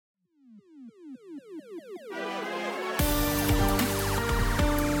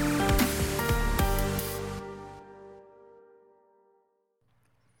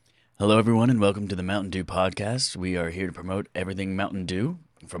Hello, everyone, and welcome to the Mountain Dew Podcast. We are here to promote everything Mountain Dew,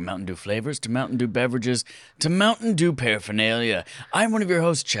 from Mountain Dew flavors to Mountain Dew beverages to Mountain Dew paraphernalia. I'm one of your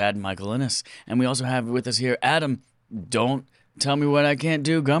hosts, Chad Michael Innes, and we also have with us here Adam. Don't tell me what I can't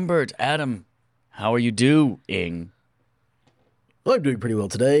do, Gumbert. Adam, how are you doing? Well, I'm doing pretty well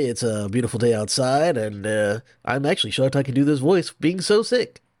today. It's a beautiful day outside, and I'm actually shocked I can do this voice being so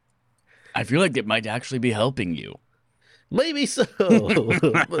sick. I feel like it might actually be helping you. Maybe so.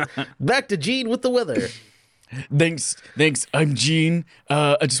 Back to Gene with the weather. Thanks. I'm Gene.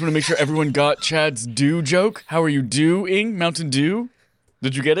 I just want to make sure everyone got Chad's Dew joke. How are you doing, Mountain Dew?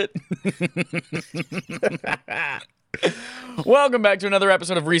 Did you get it? Welcome back to another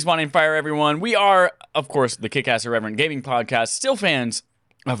episode of Respawning Fire, everyone. We are, of course, the Kick-Ass Irreverent Gaming Podcast. Still fans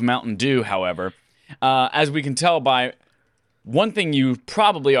of Mountain Dew, however. As we can tell by one thing you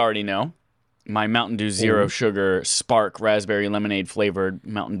probably already know, my Mountain Dew Zero Sugar Spark Raspberry Lemonade flavored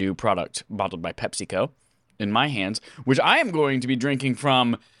Mountain Dew product bottled by PepsiCo in my hands, which I am going to be drinking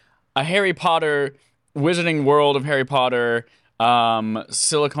from a Harry Potter, Wizarding World of Harry Potter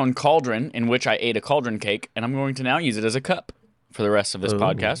silicone cauldron in which I ate a cauldron cake, and I'm going to now use it as a cup for the rest of this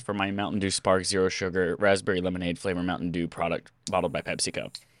podcast for my Mountain Dew Spark Zero Sugar Raspberry Lemonade flavor Mountain Dew product bottled by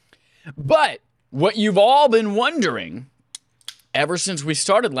PepsiCo. But what you've all been wondering ever since we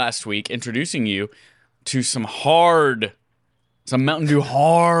started last week introducing you to some Mountain Dew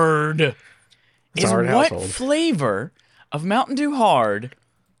Hard, is what household. flavor of Mountain Dew Hard,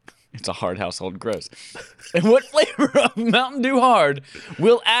 it's a hard household, gross, and what flavor of Mountain Dew Hard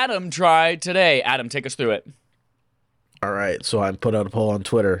will Adam try today? Adam, take us through it. All right, so I put out a poll on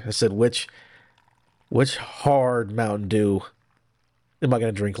Twitter. I said, which hard Mountain Dew am I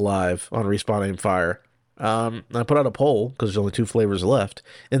going to drink live on Respawning Fire? I put out a poll because there's only two flavors left,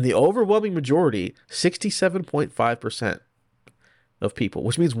 and the overwhelming majority, 67.5% of people,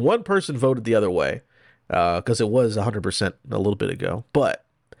 which means one person voted the other way, because it was 100% a little bit ago. But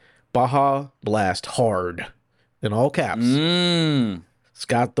Baja Blast Hard, in all caps, it's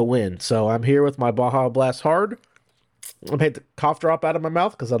got the win. So I'm here with my Baja Blast Hard. I'm going to take the cough drop out of my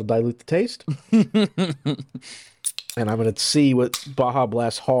mouth because that'll dilute the taste. And I'm going to see what Baja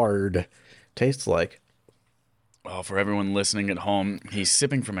Blast Hard tastes like. Well, for everyone listening at home, he's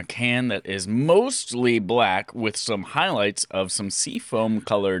sipping from a can that is mostly black with some highlights of some seafoam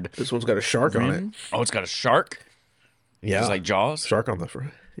colored. This one's got a shark on it. Oh, it's got a shark? Yeah. Just like Jaws? Shark on the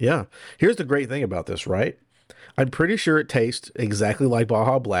front. Yeah. Here's the great thing about this, right? I'm pretty sure it tastes exactly like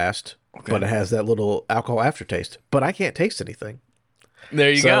Baja Blast, but it has that little alcohol aftertaste. But I can't taste anything. There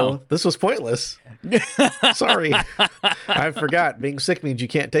you go. This was pointless. Sorry. I forgot. Being sick means you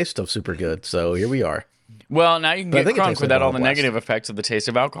can't taste stuff super good. So here we are. Well, now you can get crunk tastes without like all the Baja Blast. negative effects of the taste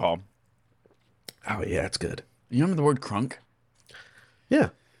of alcohol. Oh, yeah, it's good. You remember the word crunk? Yeah.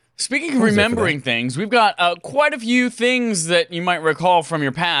 Speaking of remembering things, we've got quite a few things that you might recall from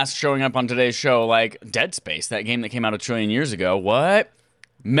your past showing up on today's show, like Dead Space, that game that came out a trillion years ago. What?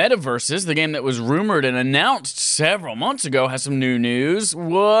 Metaverses, the game that was rumored and announced several months ago, has some new news.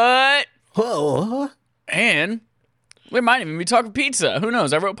 What? Whoa. And we might even be talking pizza. Who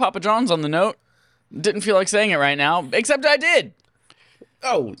knows? I wrote Papa John's on the note. Didn't feel like saying it right now, except I did.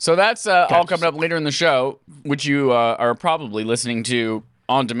 Oh. So that's all coming up later in the show, which you are probably listening to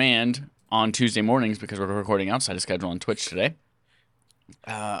on demand on Tuesday mornings because we're recording outside of schedule on Twitch today.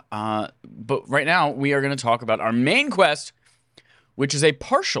 But right now, we are going to talk about our main quest, which is a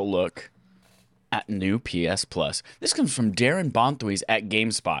partial look at new PS Plus. This comes from Darren Bonthways at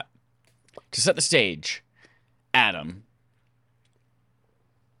GameSpot. To set the stage, Adam,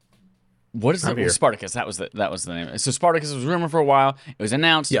 what is it? Spartacus. That was the name. So Spartacus was rumored for a while. It was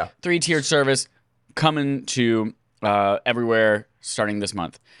announced. Yeah. 3-tiered service coming to everywhere starting this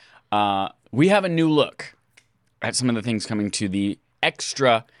month. We have a new look at some of the things coming to the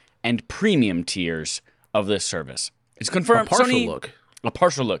extra and premium tiers of this service. It's confirmed. A partial look. A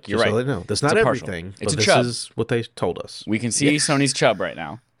partial look. You're right. So they know. That's not everything. It's but a chub. This is what they told us. We can see Sony's chub right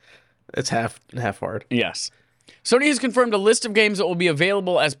now. It's half hard. Yes. Sony has confirmed a list of games that will be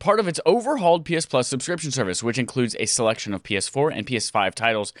available as part of its overhauled PS Plus subscription service, which includes a selection of PS4 and PS5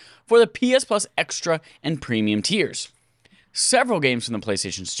 titles for the PS Plus Extra and Premium tiers. Several games from the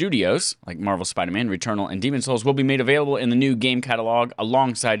PlayStation Studios, like Marvel Spider-Man, Returnal, and Demon's Souls, will be made available in the new game catalog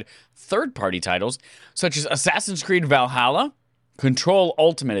alongside third-party titles such as Assassin's Creed Valhalla, Control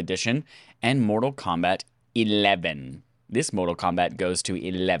Ultimate Edition, and Mortal Kombat 11. This Mortal Kombat goes to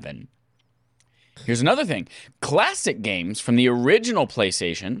 11. Here's another thing. Classic games from the original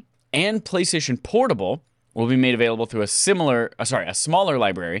PlayStation and PlayStation Portable will be made available through a smaller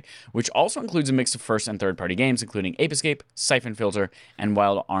library, which also includes a mix of first and third-party games, including Ape Escape, Siphon Filter, and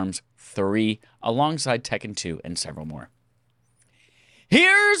Wild Arms 3 alongside Tekken 2 and several more.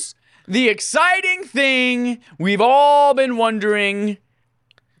 Here's the exciting thing we've all been wondering.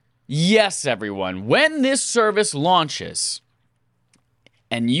 Yes, everyone, when this service launches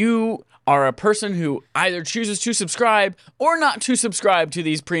and you are a person who either chooses to subscribe or not to subscribe to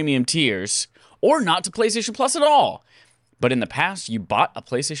these premium tiers or not to PlayStation Plus at all, but in the past you bought a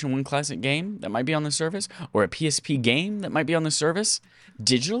PlayStation 1 Classic game that might be on the service or a PSP game that might be on the service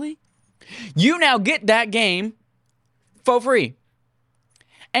digitally, you now get that game for free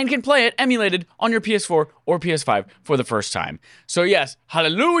and can play it emulated on your PS4 or PS5 for the first time. So yes,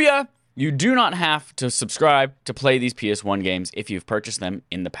 hallelujah, you do not have to subscribe to play these PS1 games if you've purchased them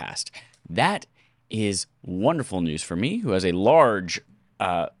in the past. That is wonderful news for me, who has a large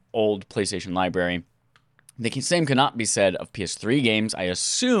old PlayStation library. The same cannot be said of PS3 games, I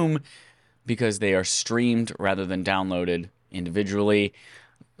assume, because they are streamed rather than downloaded individually.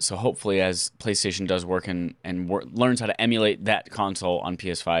 So hopefully as PlayStation does work and learns how to emulate that console on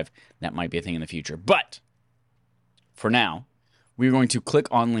PS5, that might be a thing in the future. But for now, we're going to click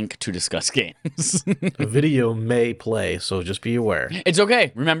on link to discuss games. A video may play, so just be aware. It's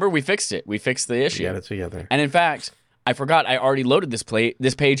okay. Remember, we fixed it. We fixed the issue. We got it together. And in fact, I forgot I already loaded this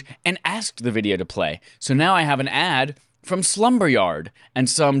page and asked the video to play. So now I have an ad from Slumberyard and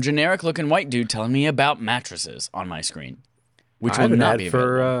some generic-looking white dude telling me about mattresses on my screen, which will not be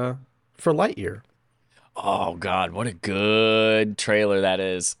available. For Lightyear. Oh, God, what a good trailer that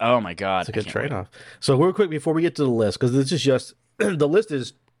is. Oh, my God. It's a good trade-off. So real quick, before we get to the list, because this is just, the list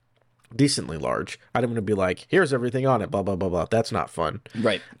is decently large. I didn't want to be like, here's everything on it, blah, blah, blah, blah. That's not fun.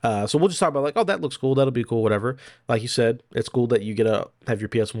 Right. So we'll just talk about like, oh, that looks cool. That'll be cool, whatever. Like you said, it's cool that you get to have your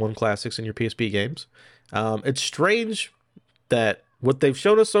PS1 classics and your PSP games. It's strange that what they've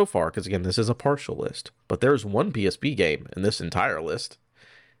shown us so far, because again, this is a partial list, but there's one PSP game in this entire list,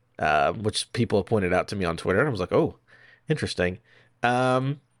 which people have pointed out to me on Twitter, and I was like, oh, interesting.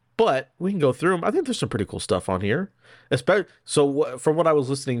 But we can go through them. I think there's some pretty cool stuff on here. So from what I was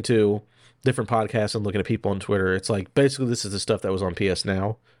listening to, different podcasts and looking at people on Twitter, it's like basically this is the stuff that was on PS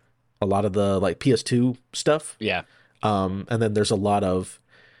Now. A lot of the like PS2 stuff. Yeah. And then there's a lot of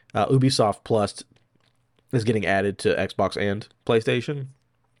Ubisoft Plus is getting added to Xbox and PlayStation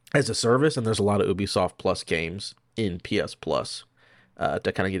as a service, and there's a lot of Ubisoft Plus games in PS Plus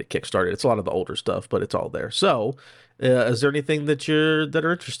to kind of get it kickstarted. It's a lot of the older stuff, but it's all there. So, is there anything that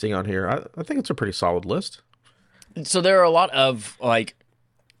are interesting on here? I think it's a pretty solid list. So there are a lot of like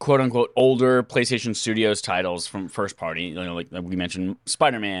quote unquote older PlayStation Studios titles from first party, like we mentioned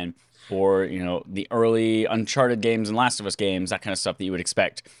Spider-Man or, the early Uncharted games and Last of Us games, that kind of stuff that you would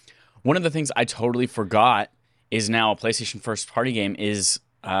expect. One of the things I totally forgot is now a PlayStation first party game is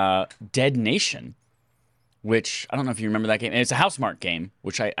Dead Nation, which I don't know if you remember that game. And it's a Housemarque game,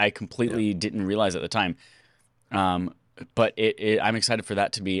 which I completely didn't realize at the time. But I'm excited for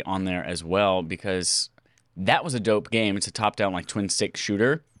that to be on there as well because that was a dope game. It's a top-down like twin stick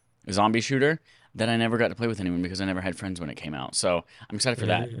shooter, zombie shooter that I never got to play with anyone because I never had friends when it came out. So I'm excited for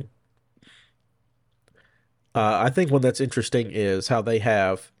that. I think one that's interesting is how they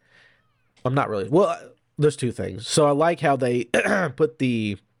have. I'm not really. Well, there's two things. So I like how they put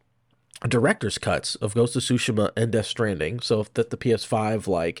the director's cuts of Ghost of Tsushima and Death Stranding. So that the PS5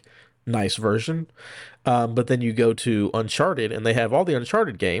 like nice version. But then you go to Uncharted and they have all the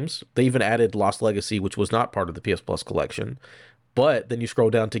Uncharted games. They even added Lost Legacy, which was not part of the PS Plus collection. But then you scroll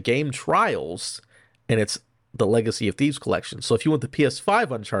down to Game Trials and it's the Legacy of Thieves collection. So if you want the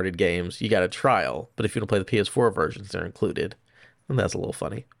PS5 Uncharted games, you got a trial. But if you want to play the PS4 versions, they're included. And that's a little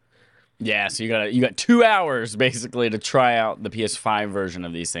funny. Yeah, so you got 2 hours basically to try out the PS5 version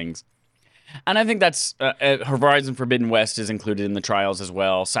of these things. And I think that's Horizon Forbidden West is included in the trials as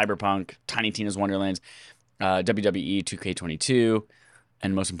well. Cyberpunk, Tiny Tina's Wonderlands, WWE 2K22,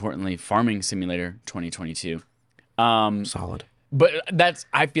 and most importantly, Farming Simulator 2022. Solid. But that's,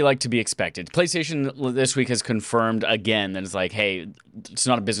 I feel like, to be expected. PlayStation this week has confirmed again that it's like, hey, it's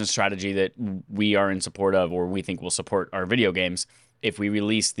not a business strategy that we are in support of or we think will support our video games if we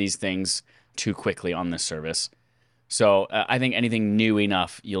release these things too quickly on this service. So I think anything new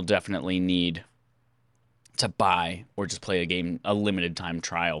enough, you'll definitely need to buy or just play a game, a limited time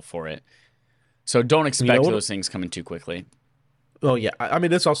trial for it. So don't expect those things coming too quickly. Oh, yeah. I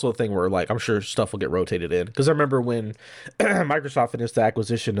mean, it's also a thing where, like, I'm sure stuff will get rotated in. Because I remember when Microsoft finished the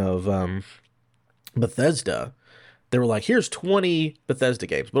acquisition of Bethesda, they were like, here's 20 Bethesda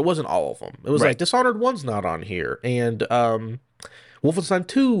games. But it wasn't all of them. It was like Dishonored 1's not on here. And Wolfenstein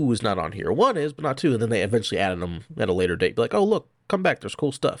 2 is not on here. 1 is, but not 2. And then they eventually added them at a later date. Be like, oh, look, come back. There's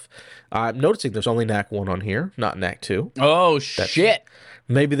cool stuff. I'm noticing there's only Knack 1 on here, not Knack 2. Oh, shit.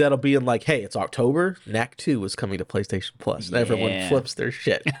 Maybe that'll be in like, hey, it's October. Knack 2 is coming to PlayStation Plus. And everyone flips their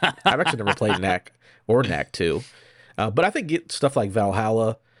shit. I've actually never played Knack or Knack 2. But I think stuff like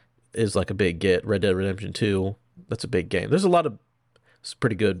Valhalla is like a big get. Red Dead Redemption 2, that's a big game. There's a lot of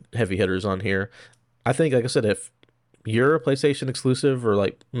pretty good heavy hitters on here. I think, like I said, if you're a PlayStation exclusive or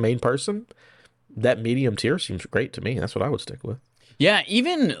like main person, that medium tier seems great to me. That's what I would stick with. Yeah,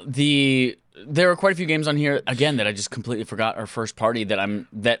 even there are quite a few games on here again that I just completely forgot are first party that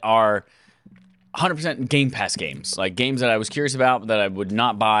are 100% Game Pass games, like games that I was curious about that I would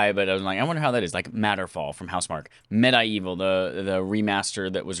not buy, but I was like, I wonder how that is. Like Matterfall from Housemarque, Medieval, the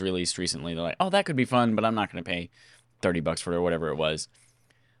remaster that was released recently. They're like, oh, that could be fun, but I'm not going to pay $30 for it or whatever it was.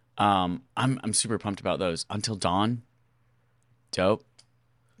 I'm super pumped about those. Until Dawn, dope.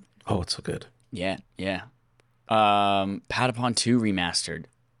 Oh, it's so good. Yeah. Patapon 2 remastered.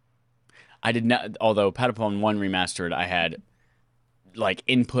 I did not, although Patapon 1 remastered, I had like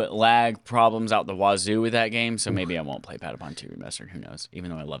input lag problems out the wazoo with that game, so maybe I won't play Patapon 2 remastered. Who knows? Even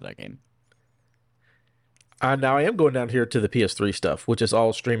though I love that game. Now I am going down here to the PS3 stuff, which is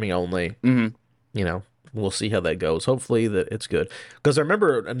all streaming only. Mm-hmm. You know, we'll see how that goes. Hopefully that it's good. Because I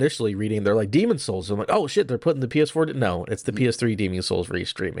remember initially reading, they're like Demon Souls. I'm like, oh shit, they're putting the PS4. No, it's the PS3 Demon Souls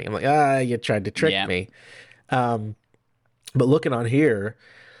restreaming. I'm like, you tried to trick me. But looking on here,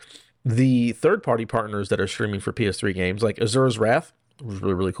 the third-party partners that are streaming for PS3 games, like Azura's Wrath, was a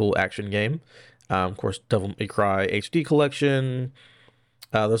really, really cool action game. Of course, Devil May Cry HD Collection.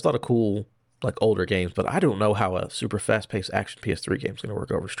 There's a lot of cool, like, older games, but I don't know how a super fast-paced action PS3 game is going to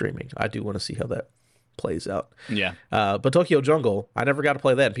work over streaming. I do want to see how that plays out. Yeah. But Tokyo Jungle, I never got to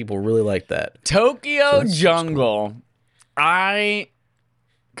play that, and people really like that. Tokyo Jungle. Cool. I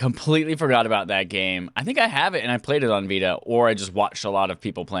completely forgot about that game. I think I have it and I played it on Vita, or I just watched a lot of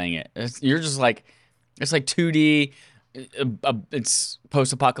people playing it. You're just like, it's like 2D. It's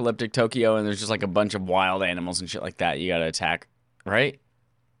post-apocalyptic Tokyo, and there's just like a bunch of wild animals and shit like that you gotta attack, right?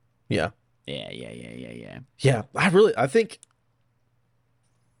 Yeah. Yeah. I think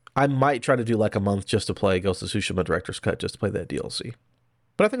I might try to do like a month just to play Ghost of Tsushima Director's Cut, just to play that DLC.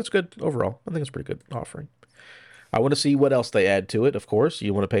 But I think it's good overall. I think it's a pretty good offering. I want to see what else they add to it, of course.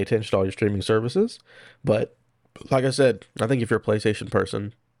 You want to pay attention to all your streaming services. But like I said, I think if you're a PlayStation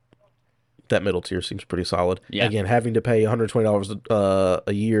person, that middle tier seems pretty solid. Yeah. Again, having to pay $120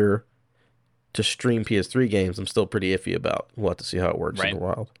 a year to stream PS3 games, I'm still pretty iffy about. We'll have to see how it works in the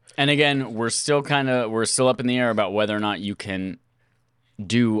wild. And again, we're still up in the air about whether or not you can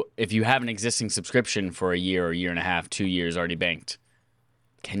do, if you have an existing subscription for a year or year and a half, 2 years already banked,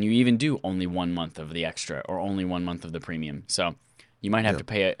 can you even do only 1 month of the extra or only 1 month of the premium? So you might have to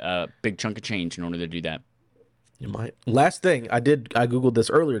pay a big chunk of change in order to do that. You might. Last thing, I Googled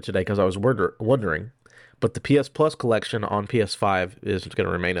this earlier today because I was wondering, but the PS Plus collection on PS5 is going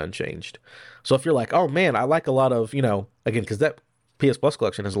to remain unchanged. So if you're like, oh man, I like a lot of, again, because that PS Plus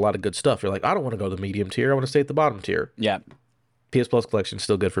collection has a lot of good stuff. You're like, I don't want to go to the medium tier. I want to stay at the bottom tier. Yeah. PS Plus collection is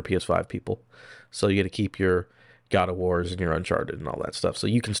still good for PS5 people. So you got to keep your God of Wars and your Uncharted and all that stuff. So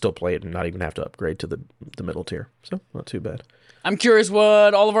you can still play it and not even have to upgrade to the middle tier. So not too bad. I'm curious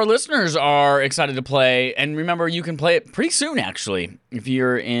what all of our listeners are excited to play. And remember, you can play it pretty soon, actually. If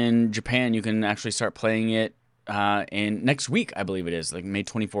you're in Japan, you can actually start playing it in next week, I believe it is, like May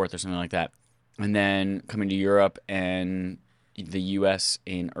 24th or something like that. And then coming to Europe and the US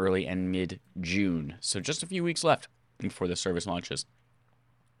in early and mid-June. So just a few weeks left before the service launches.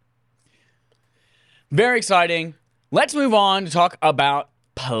 Very exciting. Let's move on to talk about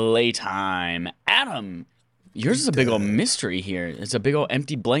playtime. Adam, yours is a big old mystery here. It's a big old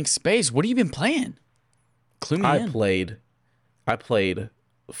empty blank space. What have you been playing? Clue me in. I played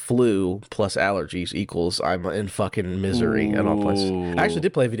flu plus allergies equals I'm in fucking misery at all points. I actually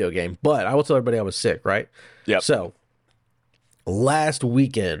did play a video game, but I will tell everybody I was sick, right? Yep. So last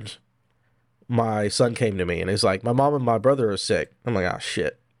weekend, my son came to me and he's like, my mom and my brother are sick. I'm like, oh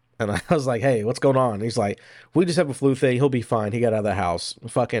shit. And I was like, hey, what's going on? And he's like, we just have a flu thing. He'll be fine. He got out of the house.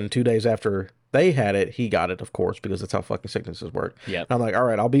 Fucking 2 days after they had it, he got it, of course, because that's how fucking sicknesses work. Yeah. I'm like, all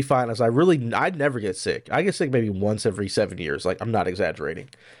right, I'll be fine. I'd never get sick. I get sick maybe once every 7 years. Like, I'm not exaggerating.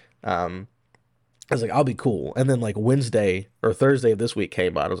 I was like, I'll be cool. And then like Wednesday or Thursday of this week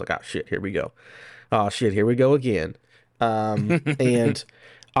came by. I was like, oh shit, here we go. Oh shit, here we go again. And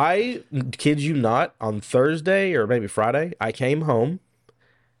I kid you not, on Thursday or maybe Friday, I came home.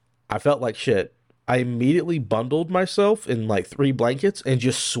 I felt like shit. I immediately bundled myself in like 3 blankets and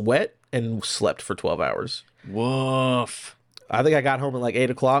just sweat and slept for 12 hours. Woof. I think I got home at like 8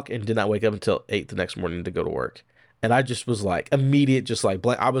 o'clock and did not wake up until 8 the next morning to go to work. And I just was like immediate, just like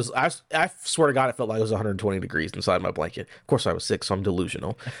I swear to God, it felt like it was 120 degrees inside my blanket. Of course, I was sick, so I'm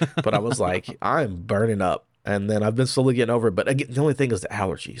delusional. But I was like, I'm burning up. And then I've been slowly getting over it. But again, the only thing is the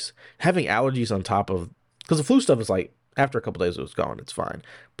allergies. Having allergies on top of, because the flu stuff is like after a couple days it was gone, it's fine.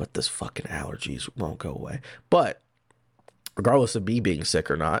 But this fucking allergies won't go away. But regardless of me being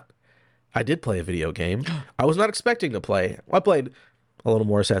sick or not, I did play a video game. I was not expecting to play. I played a little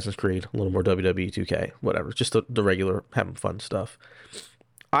more Assassin's Creed, a little more WWE 2K, whatever. Just the regular having fun stuff.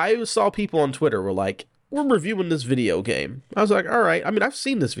 I saw people on Twitter were like, we're reviewing this video game. I was like, all right. I mean, I've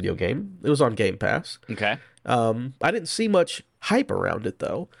seen this video game. It was on Game Pass. Okay. I didn't see much hype around it,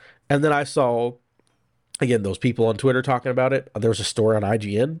 though. And then I saw, again, those people on Twitter talking about it. There was a story on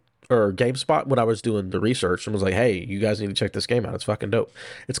IGN or GameSpot when I was doing the research and was like, hey, you guys need to check this game out. It's fucking dope.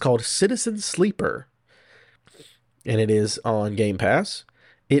 It's called Citizen Sleeper. And it is on Game Pass.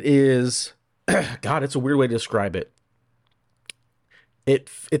 It is, God, it's a weird way to describe it.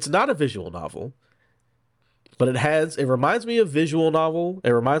 It's not a visual novel, but it reminds me of visual novel.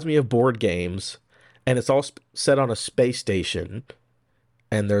 It reminds me of board games, and it's all set on a space station,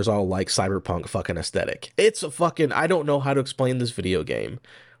 and there's all like cyberpunk fucking aesthetic. It's a fucking, I don't know how to explain this video game,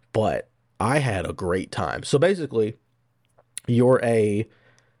 but I had a great time. So basically, you're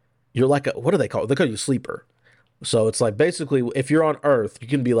like a, what do they call it? They call you sleeper. So it's like basically if you're on Earth, you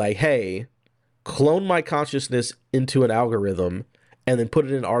can be like, hey, clone my consciousness into an algorithm and then put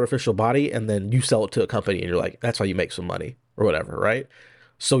it in an artificial body, and then you sell it to a company and you're like, that's how you make some money or whatever, right?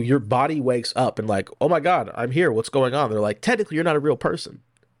 So your body wakes up and like, oh my God, I'm here. What's going on? They're like, technically you're not a real person,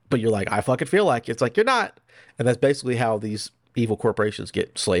 but you're like, I fucking feel like it. It's like, you're not. And that's basically how these evil corporations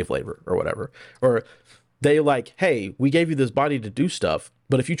get slave labor or whatever. Or they like, hey, we gave you this body to do stuff,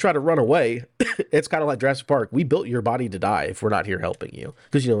 but if you try to run away, it's kind of like Jurassic Park. We built your body to die if we're not here helping you.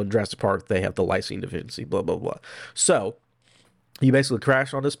 Because, in Jurassic Park, they have the lysine deficiency, blah, blah, blah. So you basically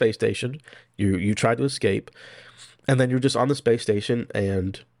crash on the space station. You try to escape. And then you're just on the space station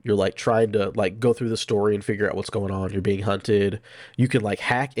and you're like trying to like go through the story and figure out what's going on. You're being hunted. You can like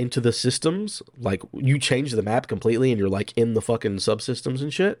hack into the systems. Like you change the map completely and you're like in the fucking subsystems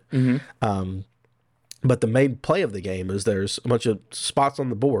and shit. Mm-hmm. But the main play of the game is there's a bunch of spots on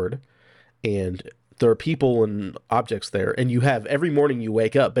the board and there are people and objects there. And you have every morning you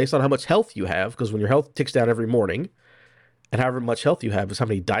wake up based on how much health you have, because when your health ticks down every morning, and however much health you have is how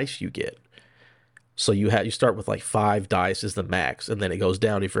many dice you get. So you start with like 5 dice is the max, and then it goes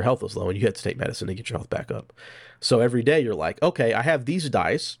down if your health is low and you have to take medicine to get your health back up. So every day you're like, okay, I have these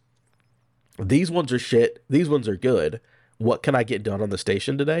dice. These ones are shit. These ones are good. What can I get done on the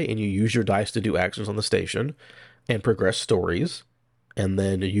station today? And you use your dice to do actions on the station and progress stories. And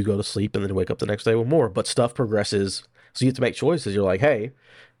then you go to sleep and then wake up the next day with more. But stuff progresses. So you have to make choices. You're like, hey,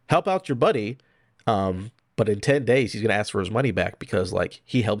 help out your buddy. But in 10 days, he's going to ask for his money back because like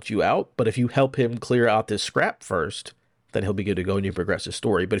he helped you out. But if you help him clear out this scrap first, then he'll be good to go and you progress his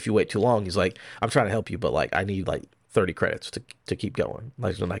story. But if you wait too long, he's like, I'm trying to help you, but like I need like 30 credits to keep going.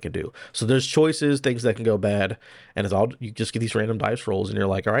 Like nothing I can do. So there's choices, things that can go bad, and it's all, you just get these random dice rolls and you're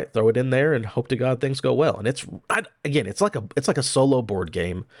like, all right, throw it in there and hope to God things go well. And it's like a solo board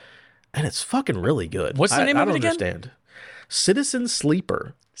game, and it's fucking really good. What's the name of it again? I don't understand. Citizen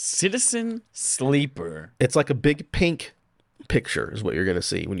Sleeper. Citizen Sleeper. It's like a big pink picture is what you're going to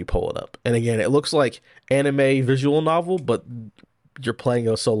see when you pull it up. And again, it looks like anime visual novel, but you're playing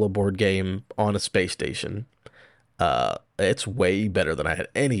a solo board game on a space station. It's way better than I had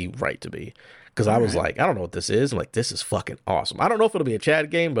any right to be. Because I was like, I don't know what this is. I'm like, this is fucking awesome. I don't know if it'll be a Chad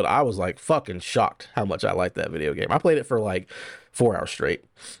game, but I was like fucking shocked how much I liked that video game. I played it for like 4 hours straight.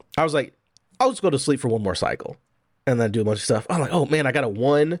 I was like, I'll just go to sleep for one more cycle and then do a bunch of stuff. I'm like, oh man, I got a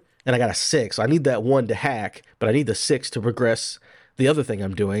 1 and I got a 6. I need that 1 to hack, but I need the 6 to progress the other thing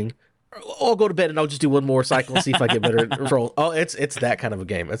I'm doing. I'll go to bed and I'll just do one more cycle and see if I get better roll. Oh, it's that kind of a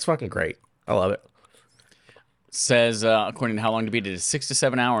game. It's fucking great. I love it. Says, according to How Long to Beat, it is 6 to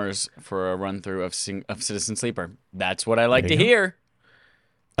 7 hours for a run through of Citizen Sleeper. That's what I like to hear.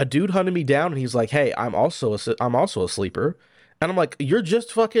 A dude hunted me down and he's like, hey, I'm also a sleeper. And I'm like, you're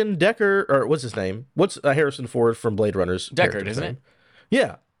just fucking Deckard, or what's his name? What's Harrison Ford from Blade Runner's Deckard, isn't it?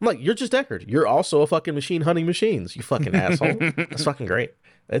 Yeah. I'm like, you're just Deckard. You're also a fucking machine hunting machines, you fucking asshole. That's fucking great.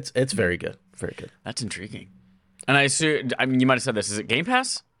 It's very good. Very good. That's intriguing. And I mean, you might have said this. Is it Game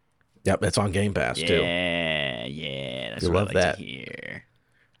Pass? Yep, it's on Game Pass, too. Yeah. That's you what love I like that. to hear.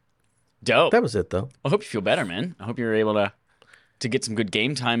 Dope. That was it, though. I hope you feel better, man. I hope you're able to get some good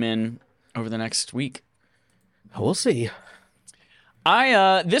game time in over the next week. We'll see.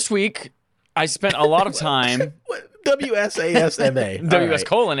 This week, I spent a lot of time. WSASMA. WS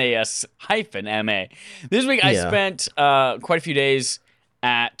colon AS hyphen MA. This week I spent quite a few days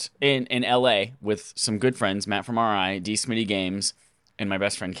in LA with some good friends, Matt from RI, D Smitty Games, and my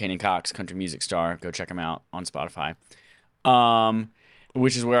best friend Kanan Cox, country music star. Go check him out on Spotify.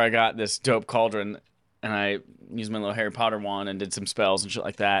 Which is where I got this dope cauldron, and I used my little Harry Potter wand and did some spells and shit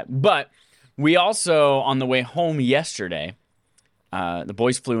like that. But we also, on the way home yesterday, the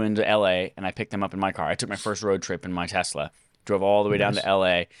boys flew into LA, and I picked them up in my car. I took my first road trip in my Tesla, drove all the way down to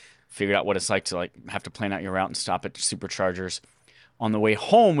LA, figured out what it's like to have to plan out your route and stop at superchargers. On the way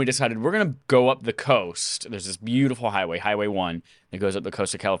home, we decided we're going to go up the coast. There's this beautiful highway, Highway 1, that goes up the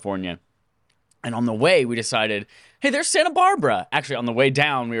coast of California. And on the way, we decided, hey, there's Santa Barbara. Actually, on the way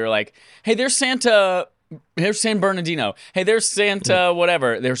down, we were like, hey, there's San Bernardino. Hey, there's Santa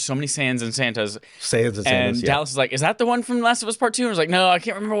whatever. There's so many Sans and Santas. Sans and Santas, and Dallas is like, is that the one from Last of Us Part 2? And I was like, no, I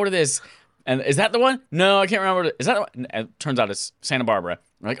can't remember what it is. And is that the one? No, I can't remember what it is. Is that the one? And it turns out it's Santa Barbara.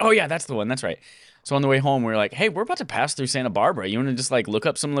 We're like, oh, yeah, that's the one. That's right. So on the way home, we were like, hey, we're about to pass through Santa Barbara. You want to just look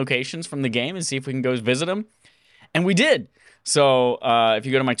up some locations from the game and see if we can go visit them? And we did. So if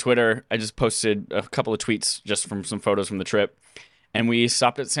you go to my Twitter, I just posted a couple of tweets just from some photos from the trip. And we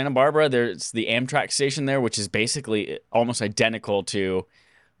stopped at Santa Barbara. There's the Amtrak station there, which is basically almost identical to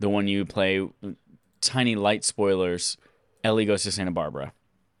the one you play. Tiny light spoilers. Ellie goes to Santa Barbara.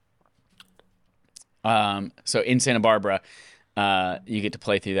 So in Santa Barbara, you get to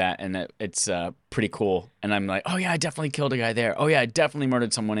play through that, and it's pretty cool. And I'm like, oh yeah, I definitely killed a guy there. Oh yeah, I definitely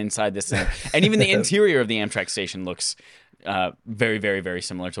murdered someone inside this thing. And even the interior of the Amtrak station looks very, very, very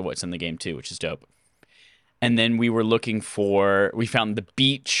similar to what's in the game too, which is dope. And then we found the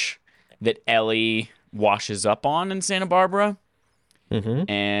beach that Ellie washes up on in Santa Barbara.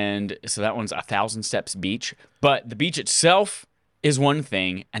 Mm-hmm. And so that one's 1,000 Steps Beach. But the beach itself is one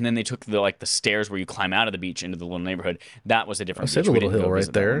thing, and then they took the stairs where you climb out of the beach into the little neighborhood. That was a different beach. I said a little hill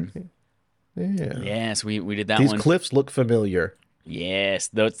right there. Yeah. Yes, we did that one. These cliffs look familiar. Yes,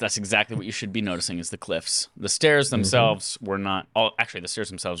 that's exactly what you should be noticing is the cliffs. The stairs themselves were not. Oh, actually, the stairs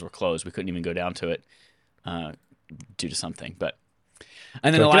themselves were closed. We couldn't even go down to it due to something. But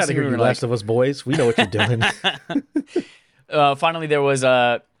and then the last thing we were Last of Us boys, we know what you're doing. Finally, there was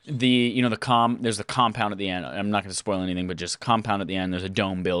there's the compound at the end. I'm not going to spoil anything, but just a compound at the end. There's a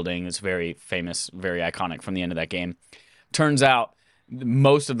dome building. It's very famous, very iconic from the end of that game. Turns out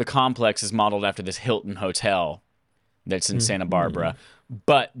most of the complex is modeled after this Hilton Hotel that's in Santa Barbara.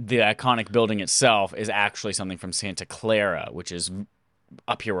 But the iconic building itself is actually something from Santa Clara, which is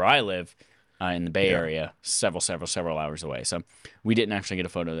up here where I live in the Bay Area, several hours away. So we didn't actually get a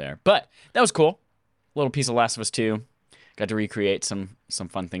photo there. But that was cool. A little piece of Last of Us 2. Got to recreate some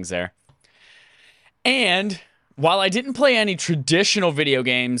fun things there. And while I didn't play any traditional video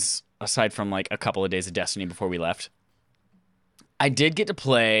games, aside from a couple of days of Destiny before we left, I did get to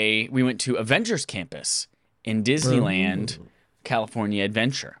play. We went to Avengers Campus in Disneyland, California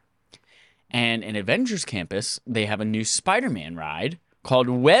Adventure. And in Avengers Campus, they have a new Spider-Man ride called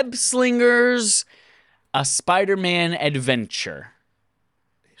Web Slingers, a Spider-Man Adventure.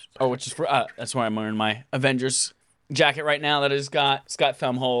 Oh, which is for that's why I'm wearing my Avengers jacket right now. That has got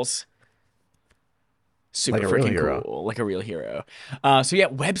thumb holes. Super freaking cool, like a real hero. So yeah,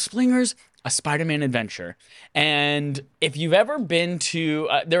 Web Slingers, a Spider-Man Adventure. And if you've ever been to,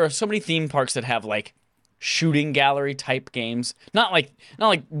 there are so many theme parks that have shooting gallery type games. Not like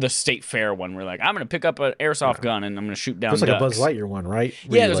the State Fair one where I'm gonna pick up an airsoft gun and I'm gonna shoot down. There's a Buzz Lightyear one, right?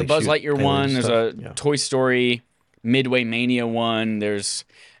 Yeah, there's a Buzz Lightyear one. There's a Toy Story Midway Mania one. There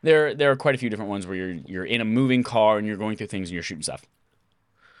are quite a few different ones where you're in a moving car and you're going through things and you're shooting stuff.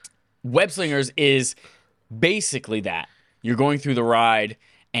 Web Slingers is basically that. You're going through the ride,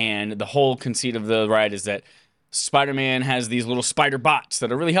 and the whole conceit of the ride is that Spider-Man has these little spider bots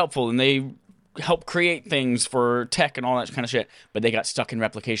that are really helpful, and they help create things for tech and all that kind of shit, but they got stuck in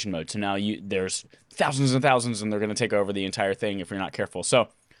replication mode. So now there's thousands and thousands, and they're going to take over the entire thing if you're not careful. So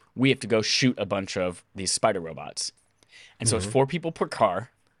we have to go shoot a bunch of these spider robots. And so it's 4 people per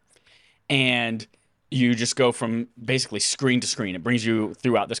car, and you just go from basically screen to screen. It brings you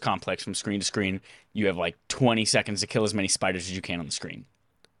throughout this complex from screen to screen. You have 20 seconds to kill as many spiders as you can on the screen.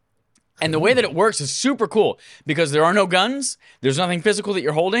 And the way that it works is super cool because there are no guns. There's nothing physical that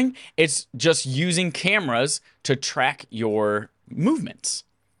you're holding. It's just using cameras to track your movements.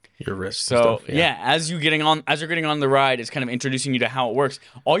 Your wrists. So and stuff, as you're getting on the ride, it's kind of introducing you to how it works.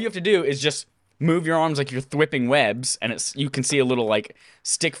 All you have to do is just move your arms like you're thwipping webs, and you can see a little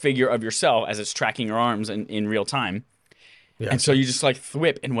stick figure of yourself as it's tracking your arms in real time. Yeah. And so you just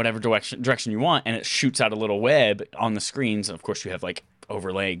thwip in whatever direction you want, and it shoots out a little web on the screens. And of course, you have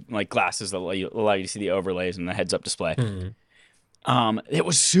overlay like glasses that allow you to see the overlays and the heads-up display. It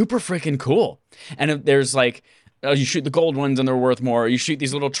was super freaking cool. And there's like, you shoot the gold ones and they're worth more. Or you shoot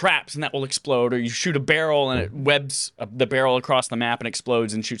these little traps and that will explode. Or you shoot a barrel and it webs the barrel across the map and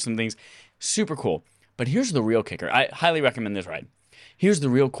explodes and shoots some things. Super cool. But here's the real kicker. I highly recommend this ride. Here's the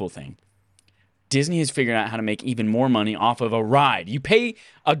real cool thing. Disney has figured out how to make even more money off of a ride. You pay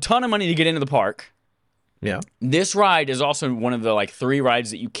a ton of money to get into the park. Yeah. This ride is also one of the like 3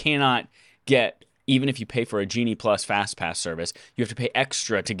 rides that you cannot get even if you pay for a Genie Plus Fast Pass service. You have to pay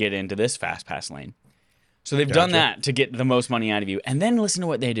extra to get into this Fast Pass lane. So they've done that to get the most money out of you. And then listen to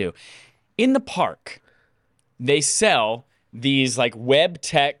what they do. In the park, they sell these like web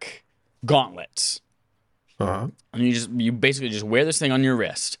tech gauntlets. Uh-huh. And you basically just wear this thing on your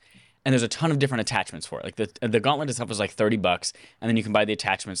wrist. And there's a ton of different attachments for it. Like the gauntlet itself is like $30, and then you can buy the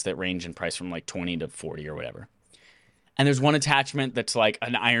attachments that range in price from like 20 to 40 or whatever. And there's one attachment that's like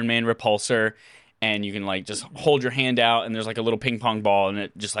an Iron Man repulsor, and you can like just hold your hand out, and there's like a little ping pong ball, and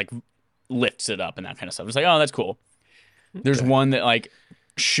it just like lifts it up and that kind of stuff. It's like, oh, that's cool. Okay. There's one that like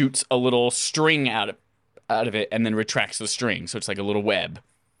shoots a little string out of it and then retracts the string, so it's like a little web.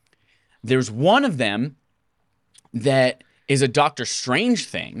 There's one of them that is a Doctor Strange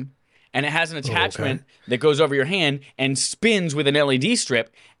thing. And it has an attachment that goes over your hand and spins with an LED strip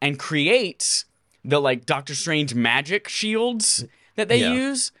and creates the like Doctor Strange magic shields that they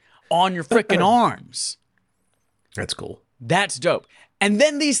use on your freaking arms. That's cool. That's dope. And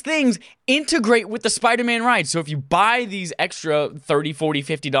then these things integrate with the Spider-Man ride. So if you buy these extra $30, $40,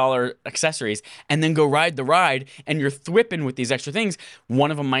 $50 accessories and then go ride the ride and you're thwipping with these extra things,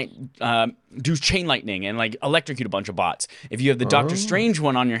 one of them might do chain lightning and like electrocute a bunch of bots. If you have the Doctor Strange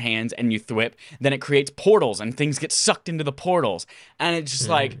one on your hands and you thwip, then it creates portals and things get sucked into the portals. And it's just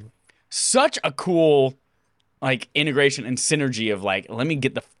like such a cool like integration and synergy of like, let me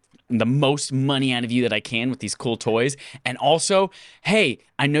get the most money out of you that I can with these cool toys. And also, hey,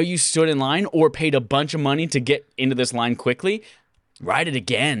 I know you stood in line or paid a bunch of money to get into this line quickly. Ride it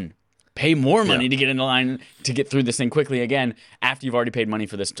again. Pay more money to get in the line to get through this thing quickly again after you've already paid money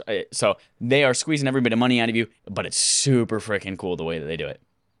for this. So they are squeezing every bit of money out of you, but it's super freaking cool the way that they do it.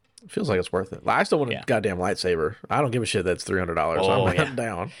 It feels like it's worth it. I still want a goddamn lightsaber. I don't give a shit that's $300. I'm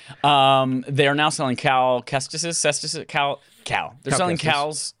down. They are now selling Cal Kestis. They're selling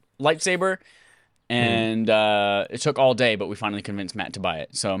Cal's lightsaber, and it took all day, but we finally convinced Matt to buy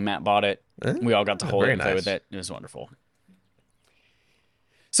it. So Matt bought it. We all got to hold it and play with it. It was wonderful.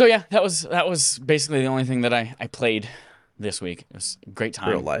 So yeah, that was basically the only thing that I played this week. It was a great time.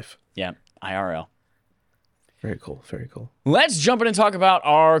 Real life. Yeah, IRL. Very cool. Very cool. Let's jump in and talk about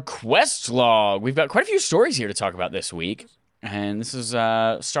our quest log. We've got quite a few stories here to talk about this week. And this is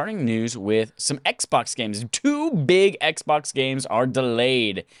starting news with some Xbox games. 2 big Xbox games are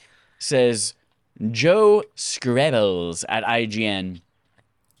delayed, says Joe Screbbles at IGN.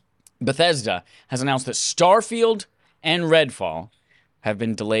 Bethesda has announced that Starfield and Redfall have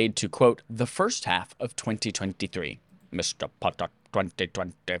been delayed to, quote, the first half of 2023. Mr. Potter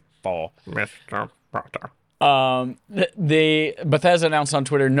 2024. Mr. Potter. The Bethesda announced on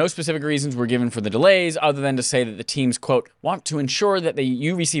Twitter no specific reasons were given for the delays other than to say that the teams, quote, want to ensure that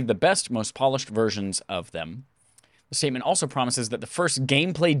you receive the best, most polished versions of them. The statement also promises that the first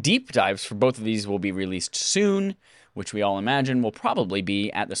gameplay deep dives for both of these will be released soon, which we all imagine will probably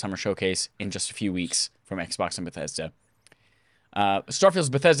be at the Summer Showcase in just a few weeks from Xbox and Bethesda. Starfield's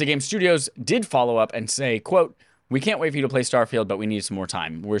Bethesda Game Studios did follow up and say, quote, we can't wait for you to play Starfield, but we need some more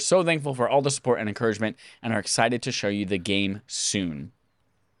time. We're so thankful for all the support and encouragement and are excited to show you the game soon.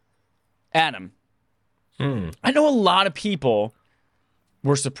 Adam, I know a lot of people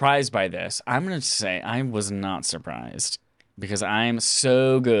were surprised by this. I'm going to say I was not surprised because I'm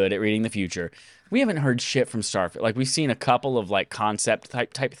so good at reading the future. We haven't heard shit from Starfield. Like, we've seen a couple of like concept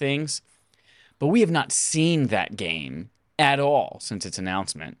type things, but we have not seen that game at all since its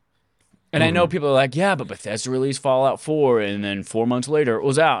announcement. And I know people are like, yeah, but Bethesda released Fallout 4, and then 4 months later it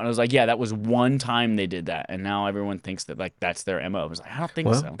was out. And I was like, yeah, that was one time they did that. And now everyone thinks that like that's their MO. I was like, I don't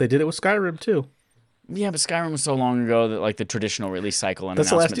think so. They did it with Skyrim, too. Yeah, but Skyrim was so long ago that like the traditional release cycle and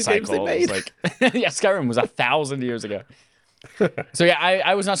that's announcement the last 2 cycle games they was like, yeah, Skyrim was 1,000 years ago. So yeah,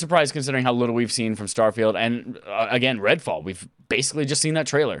 I was not surprised considering how little we've seen from Starfield. And again, Redfall, we've basically just seen that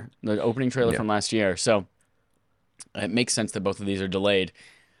trailer, the opening trailer from last year. So it makes sense that both of these are delayed.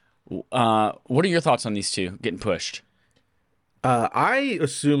 What are your thoughts on these two getting pushed? I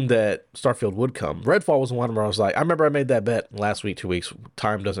assumed that Starfield would come. Redfall was one where I was like, I remember I made that bet last week, 2 weeks.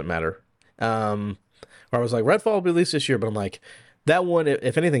 Time doesn't matter. Where I was like, Redfall will be released this year, but I'm like, that one,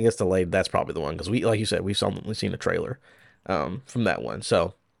 if anything gets delayed, that's probably the one because we, like you said, we've seen a trailer. from that one.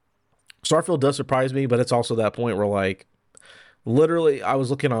 So Starfield does surprise me, but it's also that point where like literally I was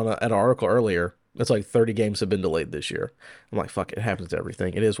looking on at an article earlier. It's like 30 games have been delayed this year. I'm like, fuck, it happens to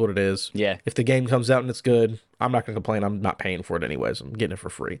everything. It is what it is. Yeah. If the game comes out and it's good, I'm not going to complain. I'm not paying for it anyways. I'm getting it for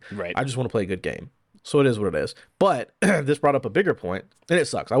free. Right. I just want to play a good game. So it is what it is. But this brought up a bigger point, and it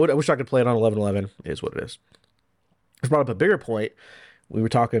sucks. I wish I could play it on 11/11. It is what it is. This brought up a bigger point. We were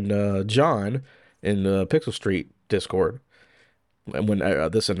talking to John in the Pixel Street Discord and when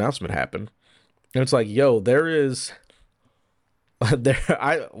this announcement happened. And it's like, yo, there is...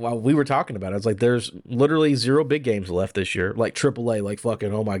 while we were talking about it, it's like there's literally 0 big games left this year, like AAA, like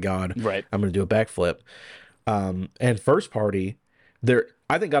fucking oh my god, Right. I'm gonna do a backflip. And first party,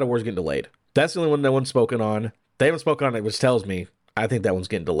 I think God of War is getting delayed. That's the only one no one's spoken on. They haven't spoken on it, which tells me I think that one's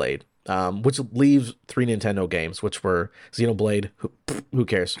getting delayed. Which leaves 3 Nintendo games, which were Xenoblade. Who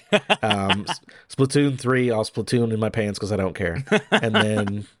cares? Splatoon 3. I'll Splatoon in my pants because I don't care. And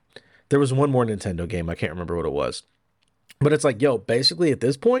then there was one more Nintendo game. I can't remember what it was. But it's like, yo, basically at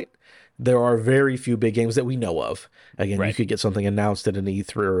this point, there are very few big games that we know of. Again, Right. you could get something announced at an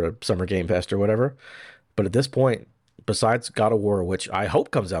E3 or a Summer Game Fest or whatever. But at this point, besides God of War, which I hope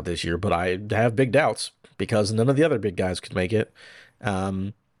comes out this year, but I have big doubts because none of the other big guys could make it.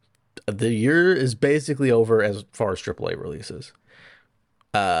 The year is basically over as far as AAA releases.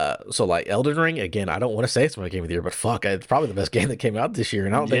 So like Elden Ring, again, I don't want to say it's my game of the year, but fuck, it's probably the best game that came out this year,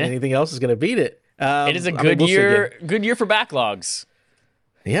 and I don't think Yeah. anything else is going to beat it. It is a I mean, good we'll see year. again. Good year for backlogs.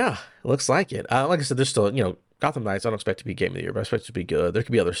 Yeah, looks like it. Like I said, there's still, Gotham Knights, I don't expect to be game of the year, but I expect it to be good. There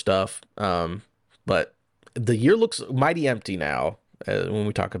could be other stuff. But the year looks mighty empty now when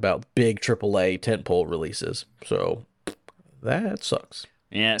we talk about big AAA tentpole releases. So that sucks.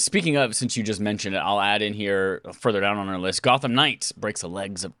 Yeah, speaking of, since you just mentioned it, I'll add in here further down on our list, Gotham Knights breaks the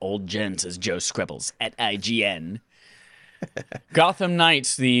legs of old gen, says Joe Scribbles at IGN. Gotham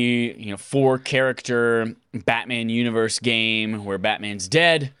Knights, the 4-character Batman universe game where Batman's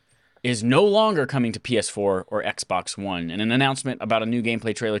dead, is no longer coming to PS4 or Xbox One. In an announcement about a new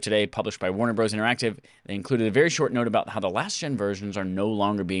gameplay trailer today published by Warner Bros. Interactive, they included a very short note about how the last-gen versions are no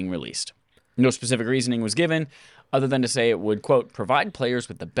longer being released. No specific reasoning was given, other than to say it would, quote, provide players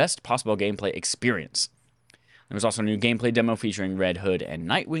with the best possible gameplay experience. There was also a new gameplay demo featuring Red Hood and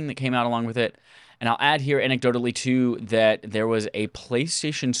Nightwing that came out along with it. And I'll add here anecdotally, too, that there was a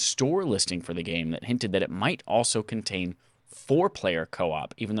PlayStation Store listing for the game that hinted that it might also contain 4-player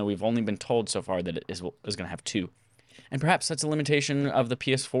co-op, even though we've only been told so far that it is going to have 2. And perhaps that's a limitation of the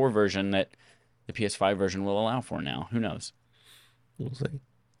PS4 version that the PS5 version will allow for now. Who knows? We'll see.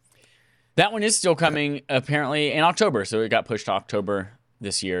 That one is still coming, apparently, in October. So it got pushed to October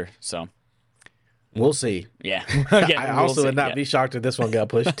this year. So, We'll see. yeah. I also would not be shocked if this one got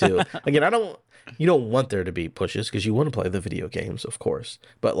pushed too. Again, you don't want there to be pushes because you want to play the video games, of course.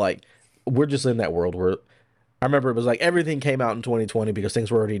 But like, we're just in that world where I remember it was like everything came out in 2020 because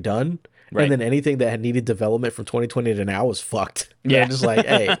things were already done. Right. And then anything that had needed development from 2020 to now was fucked. Yeah. They're just like,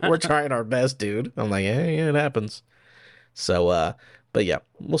 hey, we're trying our best, dude. I'm like, yeah, it happens. So, but yeah,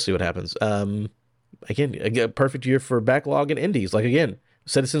 we'll see what happens. Again, a perfect year for backlog and indies. Like, again,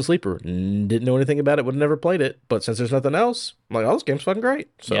 Citizen Sleeper, didn't know anything about it, would have never played it. But since there's nothing else, I'm like, oh, this game's fucking great.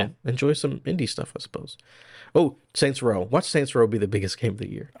 So Yeah. enjoy some indie stuff, I suppose. Oh, Saints Row. Watch Saints Row be the biggest game of the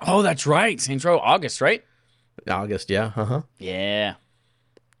year. Oh, that's right. Saints Row, August, right? August, yeah. Uh-huh. Yeah.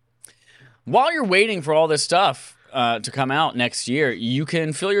 While you're waiting for all this stuff to come out next year, you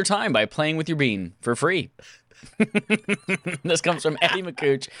can fill your time by playing with your bean for free. This comes from Eddie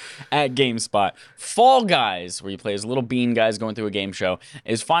McCooch at GameSpot. Fall Guys, where you play as little bean guys going through a game show,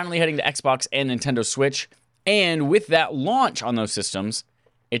 is finally heading to Xbox and Nintendo Switch. And with that launch on those systems,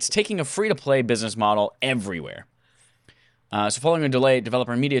 it's taking a free-to-play business model everywhere. So following a delay,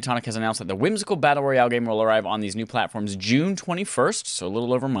 developer Mediatonic has announced that the whimsical Battle Royale game will arrive on these new platforms June 21st, so a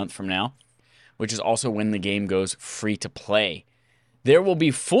little over a month from now, which is also when the game goes free-to-play. There will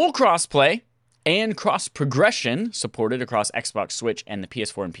be full cross-play and cross-progression supported across Xbox, Switch, and the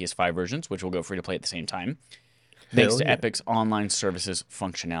PS4 and PS5 versions, which will go free-to-play at the same time, thanks to Epic's online services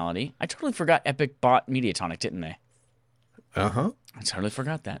functionality. I totally forgot Epic bought Mediatonic, didn't they? Uh-huh. I totally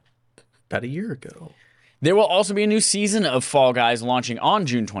forgot that. About a year ago. There will also be a new season of Fall Guys launching on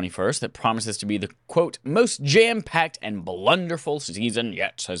June 21st that promises to be the, quote, most jam-packed and blunderful season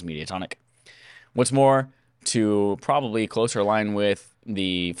yet, says Mediatonic. What's more, to probably closer align with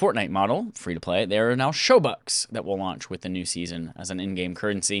the Fortnite model, free-to-play, there are now Showbucks that will launch with the new season as an in-game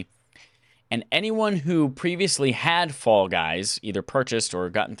currency. And anyone who previously had Fall Guys, either purchased or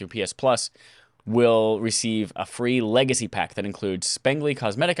gotten through PS Plus, will receive a free legacy pack that includes spangly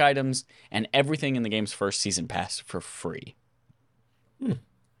cosmetic items and everything in the game's first season pass for free.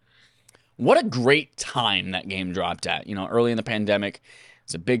 What a great time that game dropped at. You know, early in the pandemic,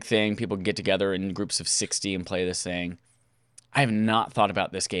 it's a big thing. People get together in groups of 60 and play this thing. I have not thought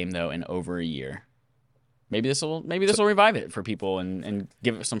about this game, though, in over a year. Maybe this will revive it for people and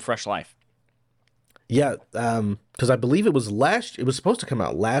give it some fresh life. Yeah, because I believe it was supposed to come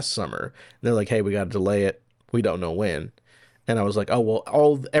out last summer. And they're like, hey, we got to delay it. We don't know when. And I was like, oh,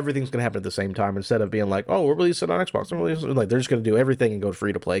 well, everything's going to happen at the same time instead of being like, oh, we're releasing it on Xbox. Like, they're just going to do everything and go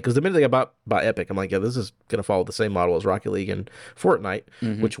free to play. Because the minute they got by Epic, I'm like, yeah, this is going to follow the same model as Rocket League and Fortnite,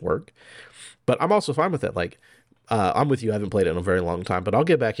 which work. But I'm also fine with it. Like, I'm with you. I haven't played it in a very long time, but I'll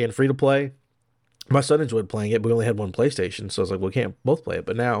get back in free to play. My son enjoyed playing it, but we only had one PlayStation, so I was like, well, we can't both play it.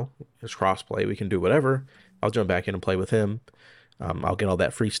 But now it's cross-play. We can do whatever. I'll jump back in and play with him. I'll get all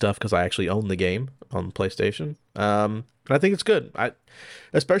that free stuff because I actually own the game on PlayStation. And I think it's good.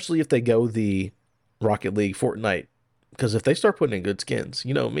 Especially if they go the Rocket League, Fortnite, because if they start putting in good skins,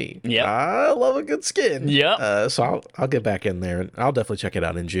 you know me. Yep. I love a good skin. Yep. So I'll get back in there, and I'll definitely check it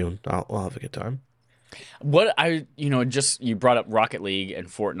out in June. I'll have a good time. You brought up Rocket League and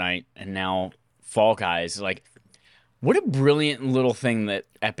Fortnite, and now Fall Guys. Like, what a brilliant little thing that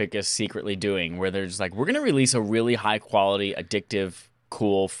Epic is secretly doing, where they're just like, we're going to release a really high quality, addictive,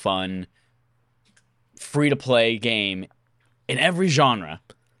 cool, fun, free to play game in every genre.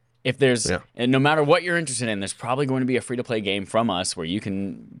 If there's, and no matter what you're interested in, there's probably going to be a free to play game from us where you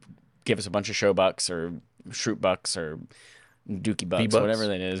can give us a bunch of show bucks or Shroot bucks or Dookie bucks, V-bucks. whatever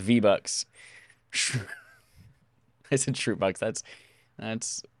that is, V bucks. I said Shroot bucks. That's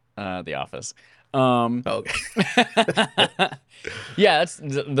The Office. Okay. Yeah,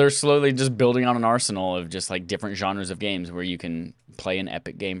 they're slowly just building on an arsenal of just like different genres of games where you can play an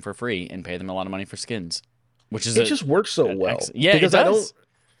Epic game for free and pay them a lot of money for skins, which is it just works so well. Yeah, because it does.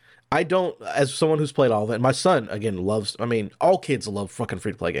 I don't, as someone who's played all of it, and my son, again, loves, I mean, all kids love fucking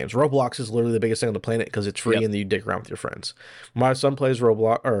free-to-play games. Roblox is literally the biggest thing on the planet because it's free and you dick around with your friends. My son plays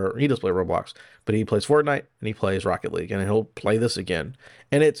Roblox, or he does play Roblox, but he plays Fortnite and he plays Rocket League, and he'll play this again.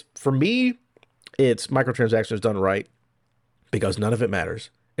 And it's, for me, it's microtransactions done right because none of it matters.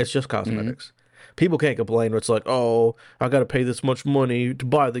 It's just cosmetics. People can't complain. It's like, oh, I got to pay this much money to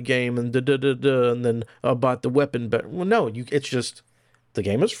buy the game and and then I bought the weapon. But well, no, it's just, the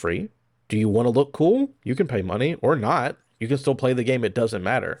game is free. Do you want to look cool? You can pay money or not. You can still play the game. It doesn't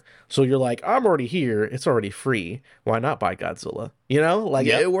matter. So you're like, I'm already here. It's already free. Why not buy Godzilla? You know, like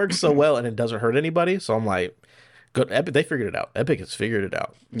it works so well and it doesn't hurt anybody. So I'm like, good. Epic, they figured it out. Epic has figured it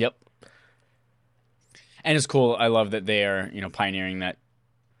out. Yep. And it's cool. I love that they are, pioneering that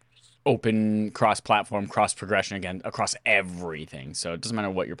open cross-platform, cross-progression again across everything. So it doesn't matter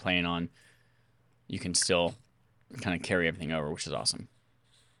what you're playing on. You can still kind of carry everything over, which is awesome.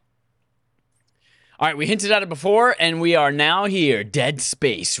 All right, we hinted at it before, and we are now here. Dead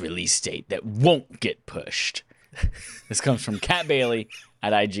Space release date that won't get pushed. This comes from Kat Bailey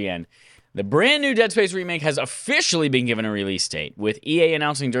at IGN. The brand new Dead Space remake has officially been given a release date, with EA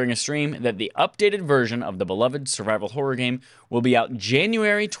announcing during a stream that the updated version of the beloved survival horror game will be out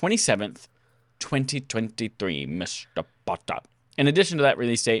January 27th, 2023, Mr. Potter. In addition to that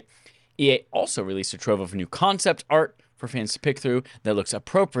release date, EA also released a trove of new concept art for fans to pick through that looks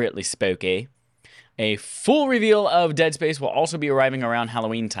appropriately spooky. A full reveal of Dead Space will also be arriving around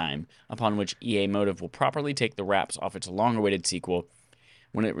Halloween time, upon which EA Motive will properly take the wraps off its long-awaited sequel.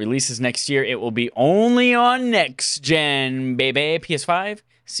 When it releases next year, it will be only on next-gen, baby. PS5,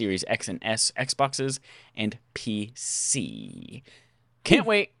 Series X and S, Xboxes, and PC. Can't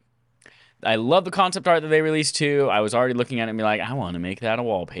wait. I love the concept art that they released, too. I was already looking at it and be like, I want to make that a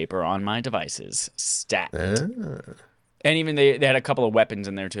wallpaper on my devices. Stat. And even they had a couple of weapons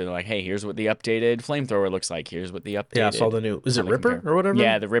in there, too. They're like, hey, here's what the updated flamethrower looks like. Here's what the updated... Yeah, I saw the new... Is it Ripper or whatever?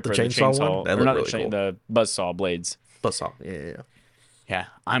 Yeah, the Ripper, the chainsaw one? That or not really cool. The buzzsaw blades. Buzzsaw, yeah. Yeah,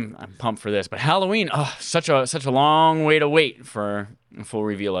 I'm pumped for this. But Halloween, such a long way to wait for a full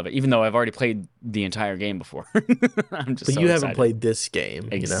reveal of it. Even though I've already played the entire game before, I'm just. But so you excited. haven't played this game,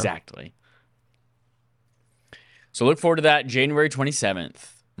 exactly. So look forward to that January 27th.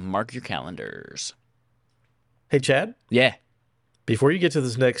 Mark your calendars. Hey, Chad. Yeah. Before you get to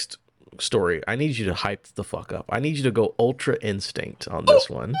this next story, I need you to hype the fuck up. I need you to go Ultra Instinct on this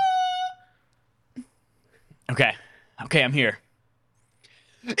one. Okay, I'm here.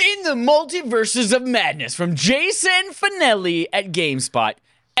 In the Multiverses of Madness from Jason Finelli at GameSpot,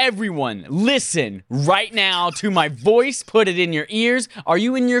 Everyone, listen right now to my voice. Put it in your ears. Are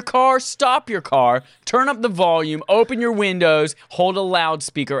you in your car? Stop your car. Turn up the volume. Open your windows. Hold a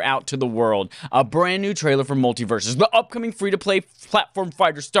loudspeaker out to the world. A brand new trailer for Multiverses, the upcoming free-to-play platform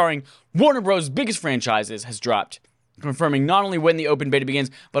fighter starring Warner Bros.' biggest franchises, has dropped, confirming not only when the open beta begins,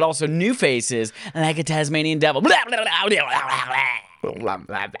 but also new faces like a Tasmanian devil. Blah, blah, blah, blah,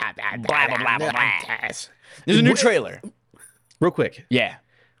 blah. There's a new trailer. Real quick. Yeah.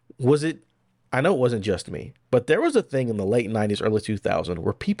 Was it? I know it wasn't just me, but there was a thing in the late 90s, early 2000s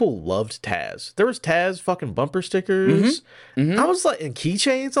where people loved Taz. There was Taz fucking bumper stickers. I was like, and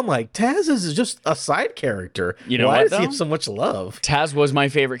keychains. I'm like, Taz is just a side character. You know why what, does he though? have so much love? Taz was my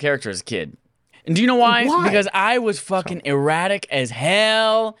favorite character as a kid. And do you know why? Why? Because I was fucking erratic as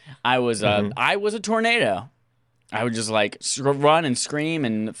hell. I was a tornado. I would just like run and scream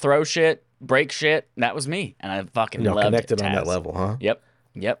and throw shit, break shit. That was me, and I fucking loved Connected Taz. on that level, huh?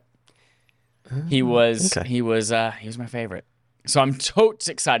 Yep. He was my favorite. So I'm totes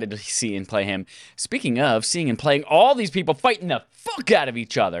excited to see and play him. Speaking of seeing and playing all these people fighting the fuck out of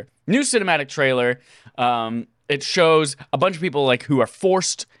each other. New cinematic trailer. It shows a bunch of people like who are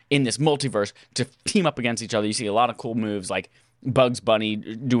forced in this multiverse to team up against each other. You see a lot of cool moves like Bugs Bunny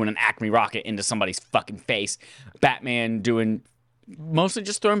doing an Acme rocket into somebody's fucking face. Batman doing mostly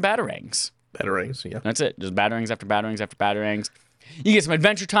just throwing batarangs. Batarangs, yeah. That's it. Just batarangs after batarangs after batarangs. You get some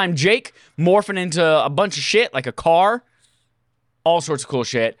Adventure Time Jake morphing into a bunch of shit like a car. All sorts of cool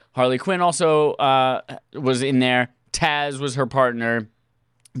shit. Harley Quinn also was in there. Taz was her partner.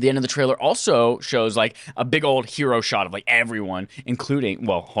 The end of the trailer also shows like a big old hero shot of like everyone, including,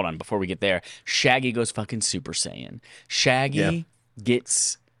 well, hold on, before we get there, Shaggy goes fucking Super Saiyan. Shaggy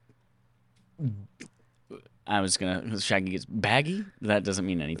gets... Shaggy gets baggy? That doesn't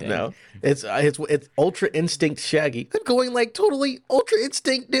mean anything. No, it's Ultra Instinct Shaggy. I'm going like totally Ultra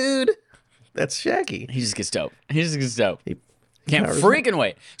Instinct, dude. That's Shaggy. He just gets dope. Can't powers freaking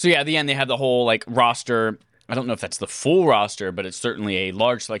wait. So yeah, at the end they have the whole like roster. I don't know if that's the full roster, but it's certainly a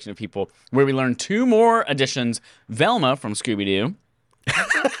large selection of people where we learn 2 more additions. Velma from Scooby-Doo.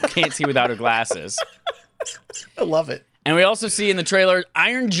 Can't see without her glasses. I love it. And we also see in the trailer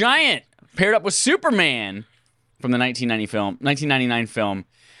Iron Giant paired up with Superman from the 1999 film.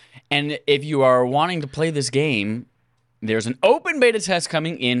 And if you are wanting to play this game, there's an open beta test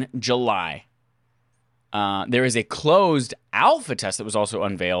coming in July. There is a closed alpha test that was also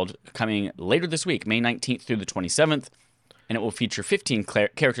unveiled coming later this week, May 19th through the 27th. And it will feature 15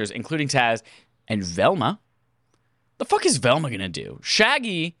 characters, including Taz and Velma. The fuck is Velma going to do?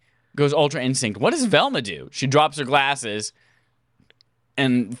 Shaggy goes Ultra Instinct. What does Velma do? She drops her glasses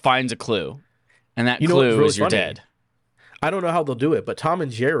and finds a clue. And that clue really is you're funny? dead. I don't know how they'll do it, but Tom and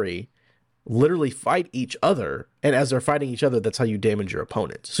Jerry literally fight each other, and as they're fighting each other, that's how you damage your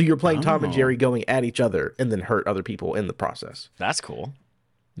opponent. So you're playing Tom and Jerry going at each other and then hurt other people in the process. That's cool.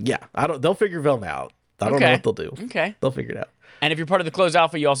 Yeah, they'll figure Velma out. I don't know what they'll do. Okay. They'll figure it out. And if you're part of the closed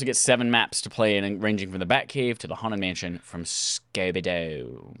alpha, you also get 7 maps to play in, ranging from the Batcave to the Haunted Mansion from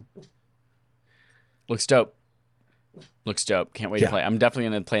Scooby-Doo. Looks dope. Can't wait to play. I'm definitely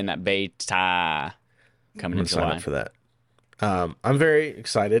going to play in that beta coming in July. Sign up for that. I'm very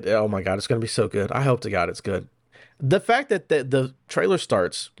excited. Oh my god, it's going to be so good. I hope to God it's good. The fact that the trailer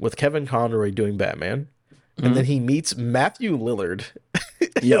starts with Kevin Conroy doing Batman, and then he meets Matthew Lillard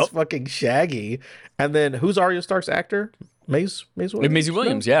as fucking Shaggy, and then who's Arya Stark's actor? Maisie Williams. Maisie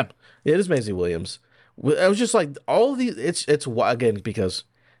Williams, yeah. It is Maisie Williams. I was just like, all of these. It's again because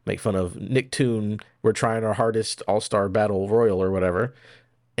make fun of Nicktoon. We're trying our hardest all-star battle royal or whatever.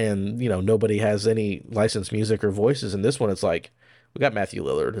 And, nobody has any licensed music or voices. In this one, it's like, we got Matthew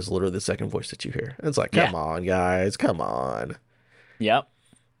Lillard is literally the second voice that you hear. And it's like, come on, guys, come on. Yep.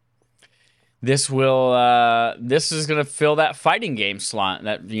 This is going to fill that fighting game slot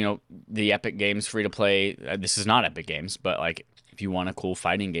that, the Epic Games free to play. This is not Epic Games, but like, if you want a cool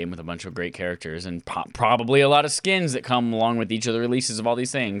fighting game with a bunch of great characters and probably a lot of skins that come along with each of the releases of all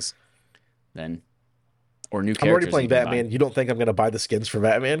these things, then... Or new characters. I'm already playing Batman. You don't think I'm going to buy the skins for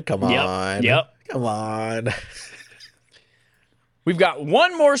Batman? Come on. Yep. Come on. We've got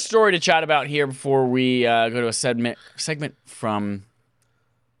one more story to chat about here before we go to a segment from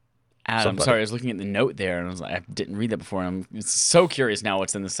Adam. Sorry, I was looking at the note there and I was like, I didn't read that before. And I'm so curious now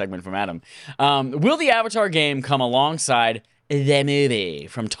what's in the segment from Adam. Will the Avatar game come alongside the movie?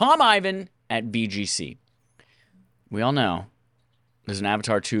 From Tom Ivan at BGC. We all know there's an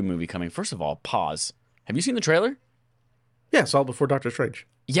Avatar 2 movie coming. First of all, pause. Have you seen the trailer? Yeah, I saw it before Doctor Strange.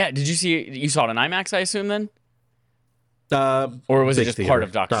 Yeah, did you see it? You saw it in IMAX, I assume, then? Or was it big just theater, part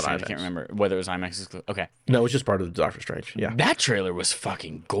of Doctor not Strange? I IMAX. can't remember whether it was IMAX exclusive. Okay. No, it's just part of Doctor Strange. Yeah, That trailer was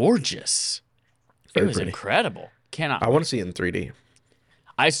fucking gorgeous. Very It was pretty. incredible. Cannot. I want to see it in 3D.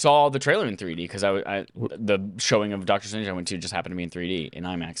 I saw the trailer in 3D because the showing of Doctor Strange I went to just happened to be in 3D in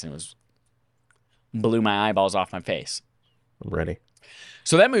IMAX, and it was blew my eyeballs off my face. I'm ready.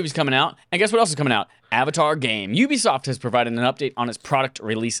 So that movie's coming out, and guess what else is coming out? Avatar game. Ubisoft has provided an update on its product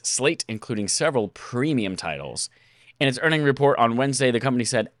release slate, including several premium titles. In its earnings report on Wednesday, the company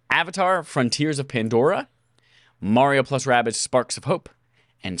said Avatar: Frontiers of Pandora, Mario plus Rabbids: Sparks of Hope,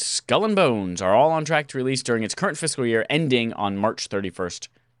 and Skull and Bones are all on track to release during its current fiscal year, ending on March 31st,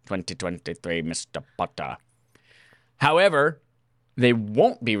 2023, Mr. Potter. However, they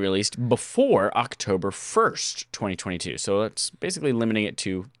won't be released before October 1st, 2022. So that's basically limiting it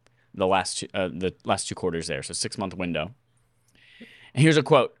to the last two quarters there. So 6-month window. And here's a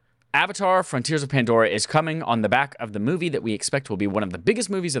quote. Avatar: Frontiers of Pandora is coming on the back of the movie that we expect will be one of the biggest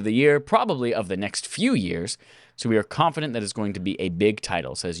movies of the year, probably of the next few years. So we are confident that it's going to be a big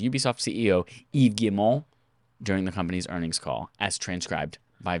title, says Ubisoft CEO Yves Guillemot during the company's earnings call, as transcribed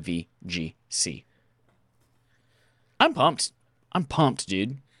by VGC. I'm pumped. I'm pumped,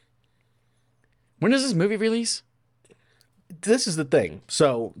 dude. When does this movie release? This is the thing.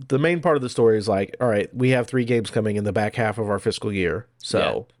 So the main part of the story is like, all right, we have 3 games coming in the back half of our fiscal year.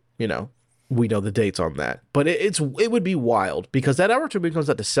 So, you know, we know the dates on that. But it would be wild because that Avatar movie comes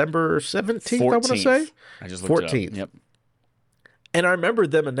out December 17th, I want to say. I just looked 14th. it up. Yep. And I remember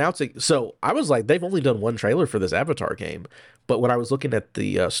them announcing. So I was like, they've only done one trailer for this Avatar game. But when I was looking at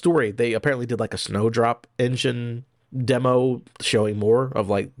the story, they apparently did like a Snowdrop engine demo showing more of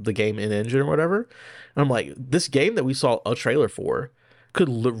like the game in engine or whatever. And I'm like, this game that we saw a trailer for could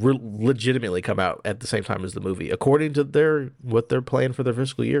legitimately come out at the same time as the movie, according to what their plan for their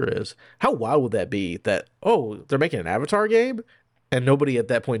fiscal year is. How wild would that be? That they're making an Avatar game, and nobody at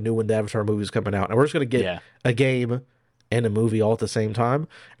that point knew when the Avatar movie was coming out, and we're just gonna get a game and a movie all at the same time,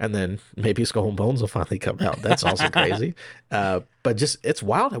 and then maybe Skull and Bones will finally come out. That's also crazy. But just it's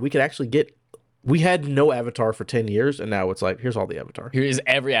wild how we could actually get. We had no Avatar for 10 years, and now it's like, here's all the Avatar. Here is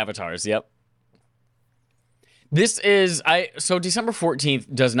every Avatars. Yep. This is so December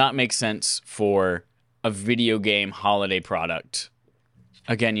 14th does not make sense for a video game holiday product.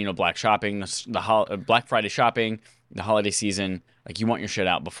 Again, you know, Black shopping, Black Friday shopping, the holiday season, like you want your shit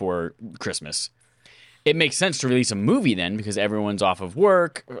out before Christmas. It makes sense to release a movie then because everyone's off of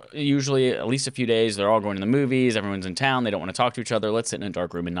work, usually at least a few days. They're all going to the movies. Everyone's in town. They don't want to talk to each other. Let's sit in a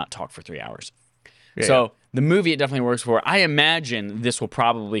dark room and not talk for 3 hours. Yeah. So the movie it definitely works for. I imagine this will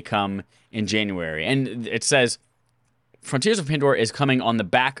probably come in January. And it says Frontiers of Pandora is coming on the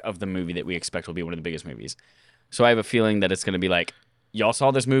back of the movie that we expect will be one of the biggest movies. So I have a feeling that it's going to be like, y'all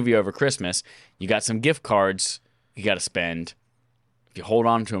saw this movie over Christmas. You got some gift cards you got to spend. If you hold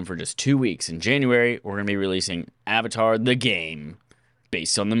on to them for just 2 weeks, in January, we're going to be releasing Avatar the game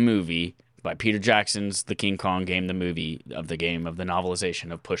based on the movie by Peter Jackson's The King Kong game, the movie of the game of the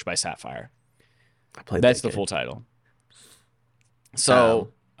novelization of Push by Sapphire. That's the full title.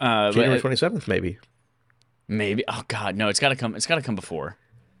 So January 27th, maybe. Maybe. Oh God, no! It's got to come. It's got to come before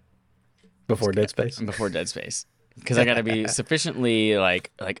Dead Space. Before Dead Space, because I got to be sufficiently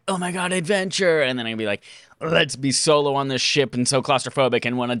like, oh my God, adventure, and then I'd be like, let's be solo on this ship and so claustrophobic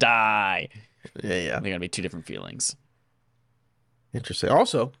and want to die. Yeah. They got to be two different feelings. Interesting.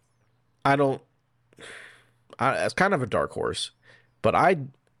 Also, it's kind of a dark horse, but I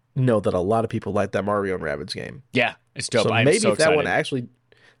know that a lot of people like that Mario and Rabbids game. Yeah, it's dope. So I'm maybe so if that excited. one actually,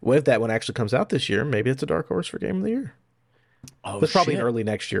 if that one actually comes out this year, maybe it's a dark horse for Game of the Year. Oh, That's probably shit. early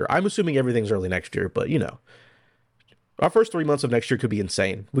next year. I'm assuming everything's early next year, but you know, our first 3 months of next year could be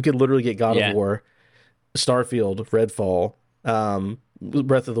insane. We could literally get God of War, Starfield, Redfall,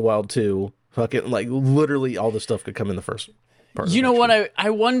 Breath of the Wild 2, fucking like literally all this stuff could come in the first part. You know what? I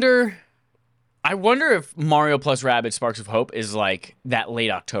wonder if Mario plus Rabbids Sparks of Hope is like that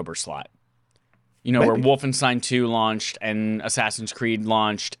late October slot. You know, Maybe. where Wolfenstein 2 launched and Assassin's Creed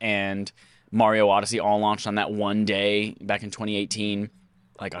launched and Mario Odyssey all launched on that one day back in 2018,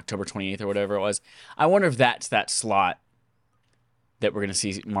 like October 28th or whatever it was. I wonder if that's that slot that we're going to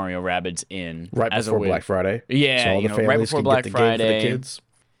see Mario Rabbids in. Right before Black Friday. Yeah, so all the right families before can Black get the game for the Friday. kids.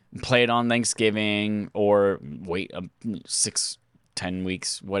 Play it on Thanksgiving or wait 6-10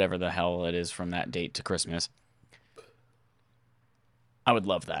 weeks, whatever the hell it is from that date to Christmas. I would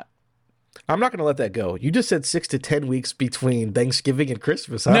love that. I'm not going to let that go. You just said 6 to 10 weeks between Thanksgiving and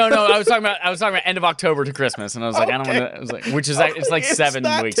Christmas. Huh? No, I was talking about end of October to Christmas, and I was like, I don't want to. I was like, which is it's like 7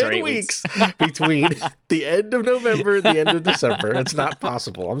 weeks or 8 weeks between the end of November and the end of December. It's not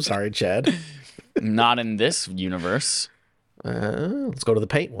possible. I'm sorry, Chad. Not in this universe. Let's go to the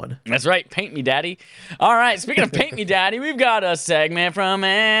paint one. That's right. Paint me, daddy. All right. Speaking of paint me, daddy, we've got a segment from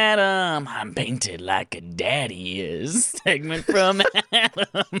Adam. I'm painted like a daddy is. Segment from Adam.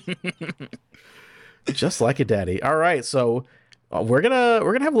 Just like a daddy. All right, so we're gonna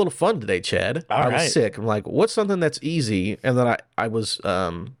have a little fun today, Chad. I was right. sick. I'm like, what's something that's easy? And then I was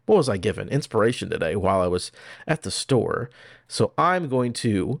what was I given? Inspiration today while I was at the store. So I'm going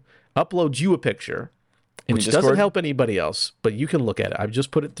to upload you a picture, In which Discord? doesn't help anybody else, but you can look at it. I've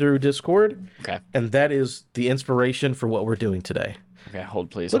just put it through Discord, Okay. and that is the inspiration for what we're doing today. Okay.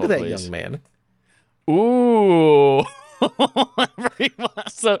 Hold, please. Look hold, at that please. young man. Ooh.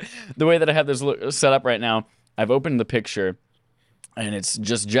 So the way that I have this set up right now, I've opened the picture, and it's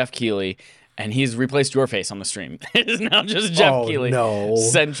just Jeff Keighley, and he's replaced your face on the stream. It is now just Jeff Oh, Keighley. no.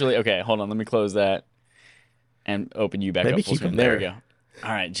 Essentially. Okay, hold on. Let me close that and open you back Maybe up full keep screen. him There we there. go.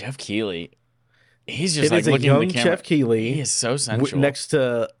 All right, Jeff Keighley. He's just It like is a looking young at the camera. Jeff Keighley. He is so sensual. Next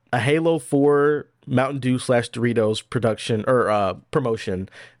to a Halo 4 Mountain Dew / Doritos production or promotion,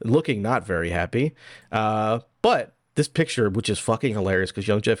 looking not very happy. But this picture, which is fucking hilarious because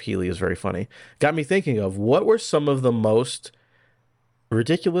young Jeff Keighley is very funny, got me thinking of what were some of the most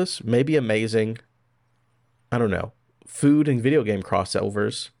ridiculous, maybe amazing, I don't know, food and video game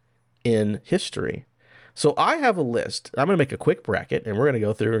crossovers in history. So I have a list. I'm going to make a quick bracket, and we're going to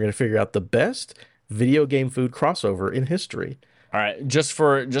go through. We're going to figure out the best video game food crossover in history. All right, just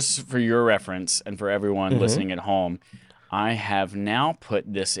for your reference and for everyone Mm-hmm. listening at home, I have now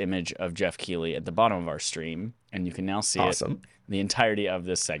put this image of Jeff Keighley at the bottom of our stream, and you can now see Awesome. it, the entirety of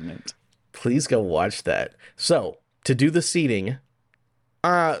this segment. Please go watch that. So to do the seating,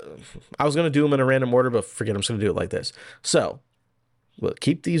 I was going to do them in a random order, but forget, I'm just going to do it like this. So well,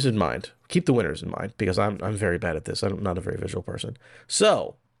 keep these in mind. Keep the winners in mind because I'm very bad at this. I'm not a very visual person.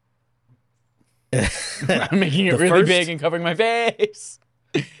 So I'm making it The really first- big and covering my face.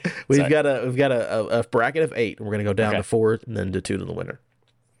 we've Sorry. got a bracket of 8. And we're going to go down Okay. to 4 and then to 2 to the winner.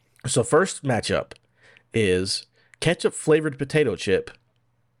 So first matchup is ketchup flavored potato chip,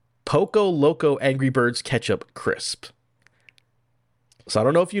 Poco Loco Angry Birds ketchup crisp. So I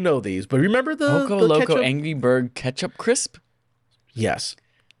don't know if you know these, but remember the Poco the Loco ketchup? Angry Bird ketchup crisp? Yes.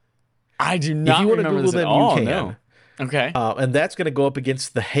 I do not you wanna remember Google this at them, all. you No. Okay. And that's going to go up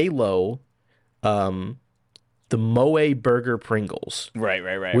against the Halo, the Moe Burger Pringles, Right.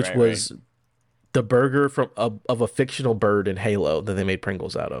 which right, was the burger from of a fictional bird in Halo that they made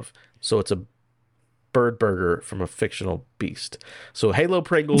Pringles out of. So it's a bird burger from a fictional beast. So Halo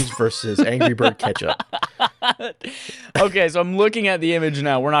Pringles versus Angry Bird ketchup. right. Okay, so I'm looking at the image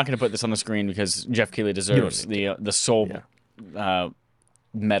now. We're not going to put this on the screen because Jeff Keighley deserves the sole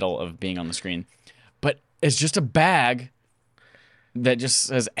medal of being on the screen. But it's just a bag that just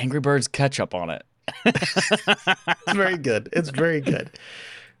says Angry Birds ketchup on it. It's very good. It's very good.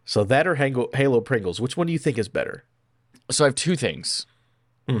 So that or Halo Pringles, which one do you think is better? So I have two things.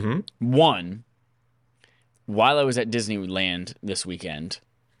 Mm-hmm. One, while I was at Disneyland this weekend,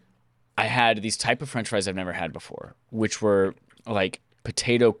 I had these type of French fries I've never had before, which were like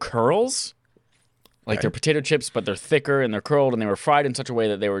potato curls. Like Okay. they're potato chips, but they're thicker and they're curled, and they were fried in such a way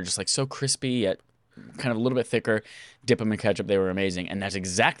that they were just like so crispy yet kind of a little bit thicker. Dip them in ketchup, they were amazing, and that's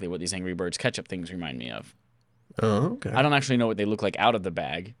exactly what these Angry Birds ketchup things remind me of. Oh, okay. I don't actually know what they look like out of the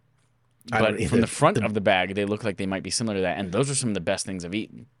bag, I don't but either. from the front of the bag, they look like they might be similar to that, and those are some of the best things I've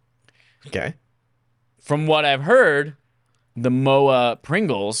eaten. Okay. From what I've heard, the Moa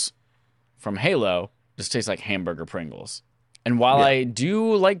Pringles from Halo just taste like hamburger Pringles. And while Yeah. I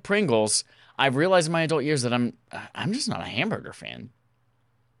do like Pringles, I've realized in my adult years that I'm just not a hamburger fan.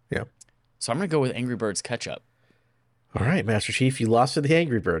 Yeah. So I'm gonna go with Angry Birds ketchup. All right, Master Chief, you lost to the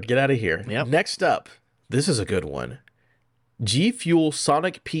Angry Bird. Get out of here. Yep. Next up, this is a good one. G Fuel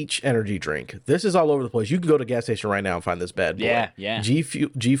Sonic Peach Energy Drink. This is all over the place. You can go to a gas station right now and find this bad boy. Yeah. G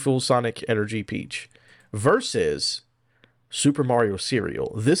Fuel Sonic Energy Peach versus Super Mario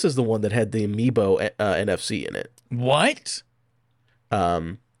Cereal. This is the one that had the Amiibo NFC in it. What?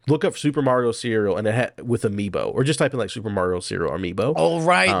 Look up Super Mario Cereal and it had with Amiibo, or just type in like Super Mario Cereal Amiibo. Oh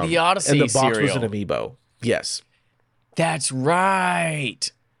right, the Odyssey and the box cereal. was an Amiibo. Yes. That's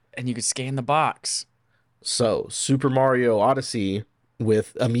right. And you could scan the box. So, Super Mario Odyssey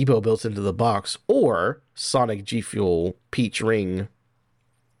with Amiibo built into the box, or Sonic G Fuel Peach Ring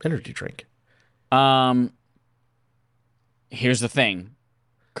energy drink. Here's the thing.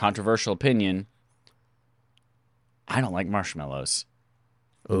 Controversial opinion. I don't like marshmallows.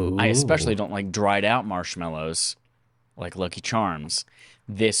 Ooh. I especially don't like dried out marshmallows like Lucky Charms.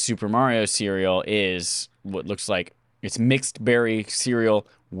 This Super Mario cereal is what looks like it's mixed berry cereal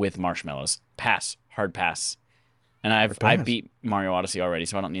with marshmallows. Pass. Hard pass. And I pass. beat Mario Odyssey already,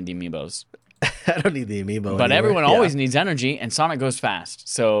 so I don't need the amiibos. I don't need the amiibo. But anyway. everyone Yeah. always needs energy, and Sonic goes fast.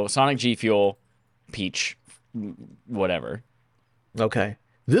 So Sonic, G Fuel, Peach, whatever. Okay.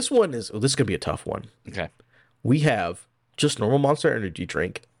 This is going to be a tough one. Okay. We have just normal Monster Energy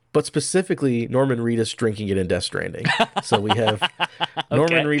drink, but specifically Norman Reedus drinking it in Death Stranding. So we have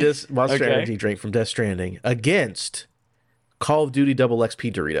Norman Reedus Monster Energy drink from Death Stranding against Call of Duty Double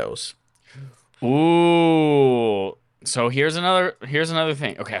XP Doritos. Ooh. So here's another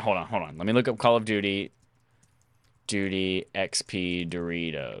thing. Okay, hold on. Let me look up Call of Duty XP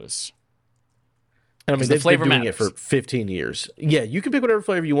Doritos. I mean, The they've flavor been doing matters. it for 15 years. Yeah, you can pick whatever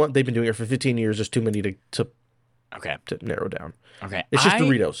flavor you want. They've been doing it for 15 years. There's too many to Okay. narrow down. Okay. It's just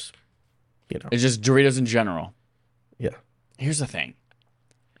Doritos. You know. It's just Doritos in general. Yeah. Here's the thing.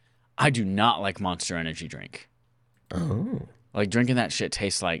 I do not like Monster Energy drink. Oh. Like, drinking that shit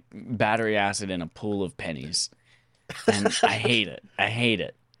tastes like battery acid in a pool of pennies. And I hate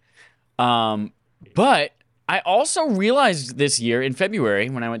it. But I also realized this year in February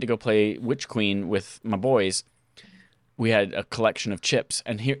when I went to go play Witch Queen with my boys, we had a collection of chips.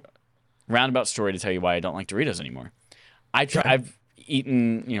 And here, roundabout story to tell you why I don't like Doritos anymore. I've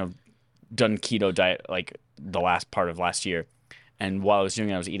eaten, done keto diet like the last part of last year. And while I was doing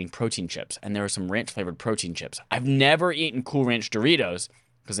it, I was eating protein chips. And there were some ranch-flavored protein chips. I've never eaten Cool Ranch Doritos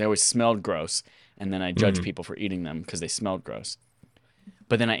because they always smelled gross. And then I judge people for eating them because they smelled gross.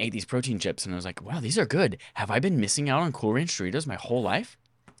 But then I ate these protein chips, and I was like, wow, these are good. Have I been missing out on Cool Ranch Doritos my whole life?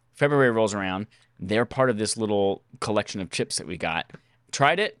 February rolls around. They're part of this little collection of chips that we got.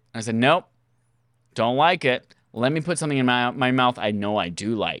 Tried it. I said, nope, don't like it. Let me put something in my mouth I know I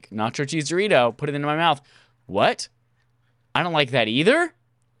do like. Nacho cheese Dorito. Put it into my mouth. What? I don't like that either?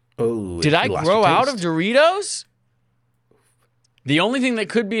 Oh, Did I you lost grow your out of taste. Doritos? The only thing that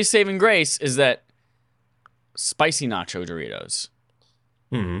could be a saving grace is that spicy nacho Doritos.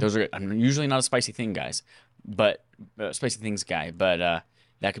 Mhm. Those are. I'm usually not a spicy thing, guys, but spicy things guy. But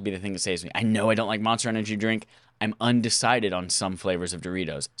that could be the thing that saves me. I know I don't like Monster Energy drink. I'm undecided on some flavors of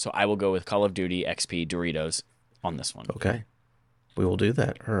Doritos, so I will go with Call of Duty XP Doritos on this one. Okay. We will do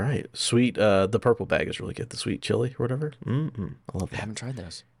that. All right. Sweet. The purple bag is really good. The sweet chili or whatever. I love I that. haven't tried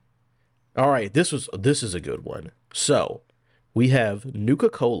those. All right. This is a good one. So we have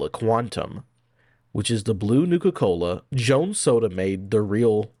Nuka-Cola Quantum, which is the blue Nuka-Cola. Jones Soda made the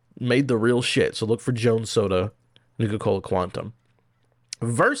real shit. So look for Jones Soda Nuka-Cola Quantum.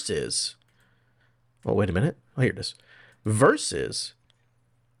 Versus. Oh, wait a minute. Oh, here it is. Versus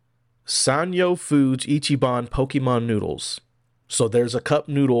Sanyo Foods Ichiban Pokemon Noodles. So there's a cup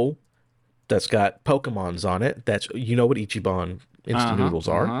noodle that's got Pokemons on it. That's, you know what Ichiban instant noodles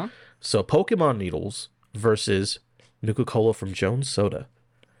are. So Pokemon noodles versus Nuka-Cola from Jones Soda.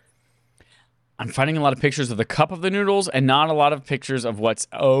 I'm finding a lot of pictures of the cup of the noodles and not a lot of pictures of what's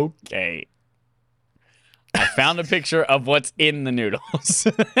okay. I found a picture of what's in the noodles.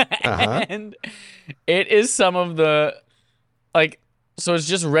 And it is some of the, so it's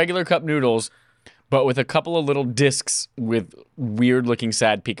just regular cup noodles, but with a couple of little discs with weird looking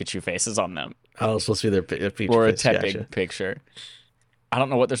sad Pikachu faces on them. Oh, it's supposed to be their Pikachu Or a face. Tepig Gotcha. picture. I don't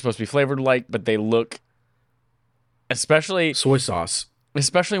know what they're supposed to be flavored like, but they look, especially Soy sauce.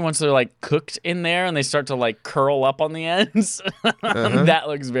 once they're like cooked in there and they start to like curl up on the ends. That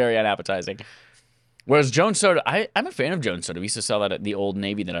looks very unappetizing. Whereas Jones Soda, I'm a fan of Jones Soda. We used to sell that at the Old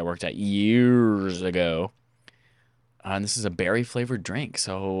Navy that I worked at years ago. And this is a berry flavored drink.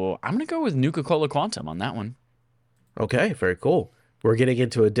 So I'm going to go with Nuka-Cola Quantum on that one. Okay, very cool. We're getting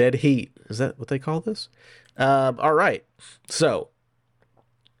into a dead heat. Is that what they call this? All right. So,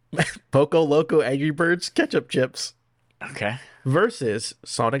 Poco Loco Angry Birds ketchup chips Okay. versus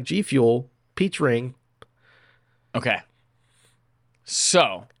Sonic G Fuel Peach Ring. Okay.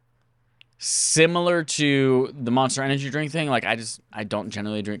 So, similar to the Monster Energy drink thing, like I don't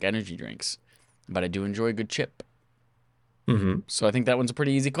generally drink energy drinks, but I do enjoy a good chip. Mm-hmm. So I think that one's a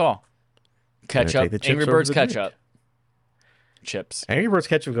pretty easy call. take Ketchup, the chips Angry over Birds the drink. ketchup. Chips. Angry Birds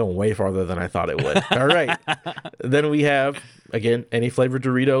ketchup going way farther than I thought it would. All right. Then we have, again, any flavored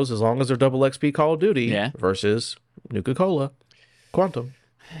Doritos as long as they're double XP Call of Duty Yeah. versus Nuka-Cola Quantum.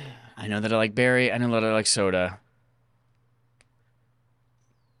 I know that I like berry. I know that I like soda.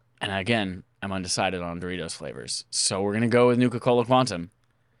 And again, I'm undecided on Doritos flavors. So we're going to go with Nuka-Cola Quantum.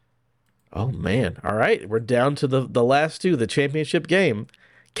 Oh, man. All right. We're down to the last two, the championship game.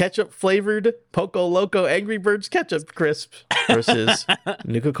 Ketchup flavored Poco Loco Angry Birds ketchup crisp versus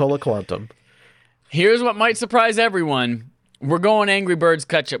Nuka-Cola Quantum. Here's what might surprise everyone. We're going Angry Birds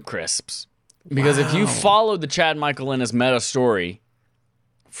ketchup crisps. Because if you followed the Chad Michael Innes meta story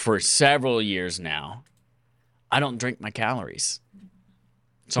for several years now, I don't drink my calories.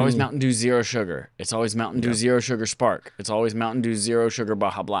 It's always Mountain Dew Zero Sugar. It's always Mountain Dew Zero Sugar Spark. It's always Mountain Dew Zero Sugar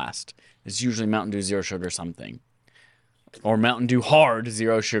Baja Blast. It's usually Mountain Dew Zero Sugar something. Or Mountain Dew Hard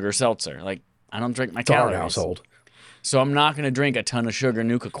Zero Sugar Seltzer. Like, I don't drink my calories. Household. So I'm not going to drink a ton of sugar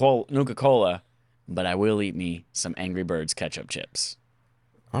Nuka-Cola, but I will eat me some Angry Birds ketchup chips.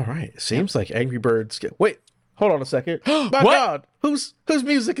 All right. Seems like Angry Birds get... Wait, hold on a second. My What? God. Whose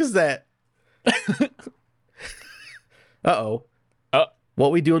music is that? Uh-oh.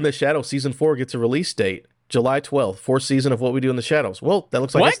 What We Do in the Shadows Season 4 gets a release date. July 12th, fourth season of What We Do in the Shadows. Well, that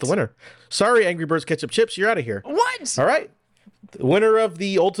looks like it's the winner. Sorry, Angry Birds Ketchup Chips, you're out of here. What? All right. The winner of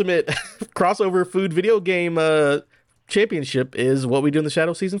the ultimate crossover food video game championship is What We Do in the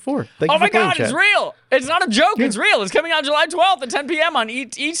Shadows Season 4. Thank you Oh for my playing, God, chat. it's real. It's not a joke. It's real. It's coming out July 12th at 10 p.m. on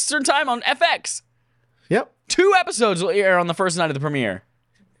Eastern Time on FX. Yep. 2 episodes will air on the first night of the premiere.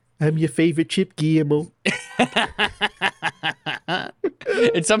 I'm your favorite chip, Guillermo.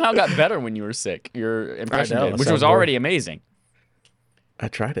 It somehow got better when you were sick. Your impression I know, did, which it was sounds already amazing. I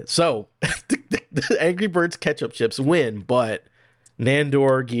tried it. So, the Angry Birds Ketchup Chips win, but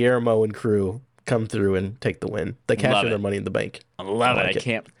Nandor, Guillermo, and crew come through and take the win. They cash Love in their it. money in the bank. I love it. I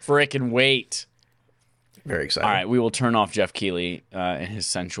can't frickin' wait. Very exciting. All right, we will turn off Jeff Keighley and his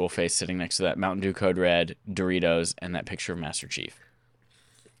sensual face sitting next to that Mountain Dew Code Red, Doritos, and that picture of Master Chief.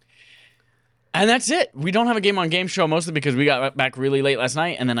 And that's it. We don't have a Game on Game show, mostly because we got back really late last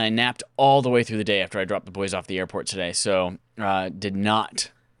night, and then I napped all the way through the day after I dropped the boys off the airport today. So did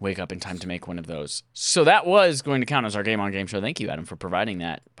not wake up in time to make one of those. So that was going to count as our Game on Game show. Thank you, Adam, for providing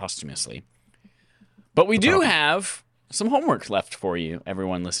that posthumously. But we do have some homework left for you,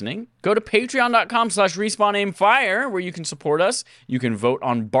 everyone listening. Go to patreon.com/respawnaimfire, where you can support us. You can vote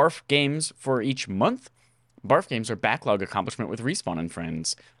on barf games for each month. Barf games are backlog accomplishment with Respawn and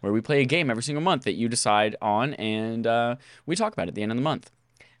Friends, where we play a game every single month that you decide on, and we talk about it at the end of the month.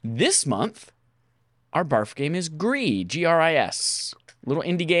 This month, our barf game is Gris, Gris. Little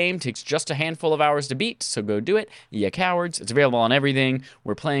indie game, takes just a handful of hours to beat, so go do it, you cowards. It's available on everything.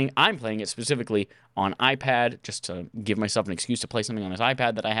 I'm playing it specifically on iPad, just to give myself an excuse to play something on this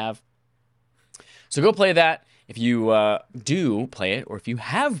iPad that I have. So go play that. If you do play it, or if you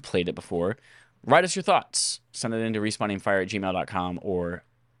have played it before, write us your thoughts. Send it into respawnaimfire@gmail.com or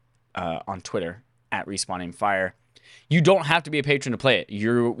on Twitter @respawnaimfire. You don't have to be a patron to play it.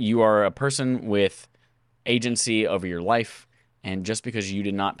 You are a person with agency over your life, and just because you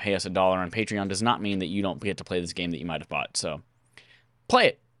did not pay us $1 on Patreon does not mean that you don't get to play this game that you might have bought. So play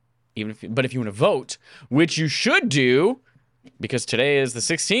it. But if you want to vote, which you should do, because today is the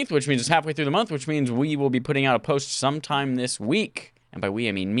 16th, which means it's halfway through the month, which means we will be putting out a post sometime this week, and by we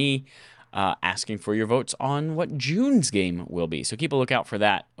I mean me, asking for your votes on what June's game will be. So keep a lookout for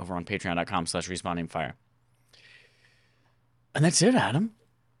that over on patreon.com/respawnaimfire. And that's it, Adam.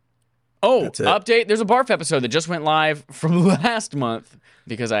 Oh, update. There's a BARF episode that just went live from last month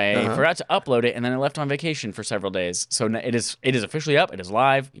because I forgot to upload it, and then I left on vacation for several days. So it is officially up. It is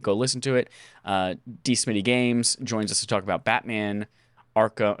live. You go listen to it. D. Smitty Games joins us to talk about Batman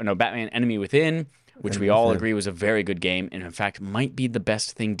Enemy Within, which we all agree was a very good game, and in fact might be the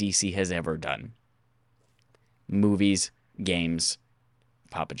best thing DC has ever done. Movies, games,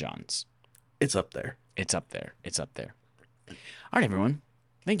 Papa John's. It's up there. It's up there. It's up there. All right, everyone.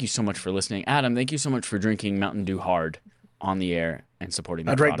 Thank you so much for listening. Adam, thank you so much for drinking Mountain Dew Hard on the air and supporting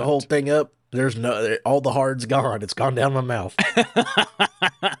the I drank the whole thing up. All the hard's gone. It's gone down my mouth.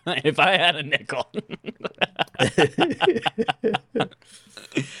 If I had a nickel.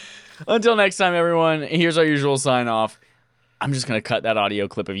 Until next time, everyone, here's our usual sign off. I'm just going to cut that audio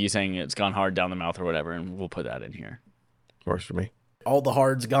clip of you saying it's gone hard down the mouth or whatever, and we'll put that in here. Works for me. All the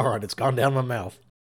hard's gone. It's gone down my mouth.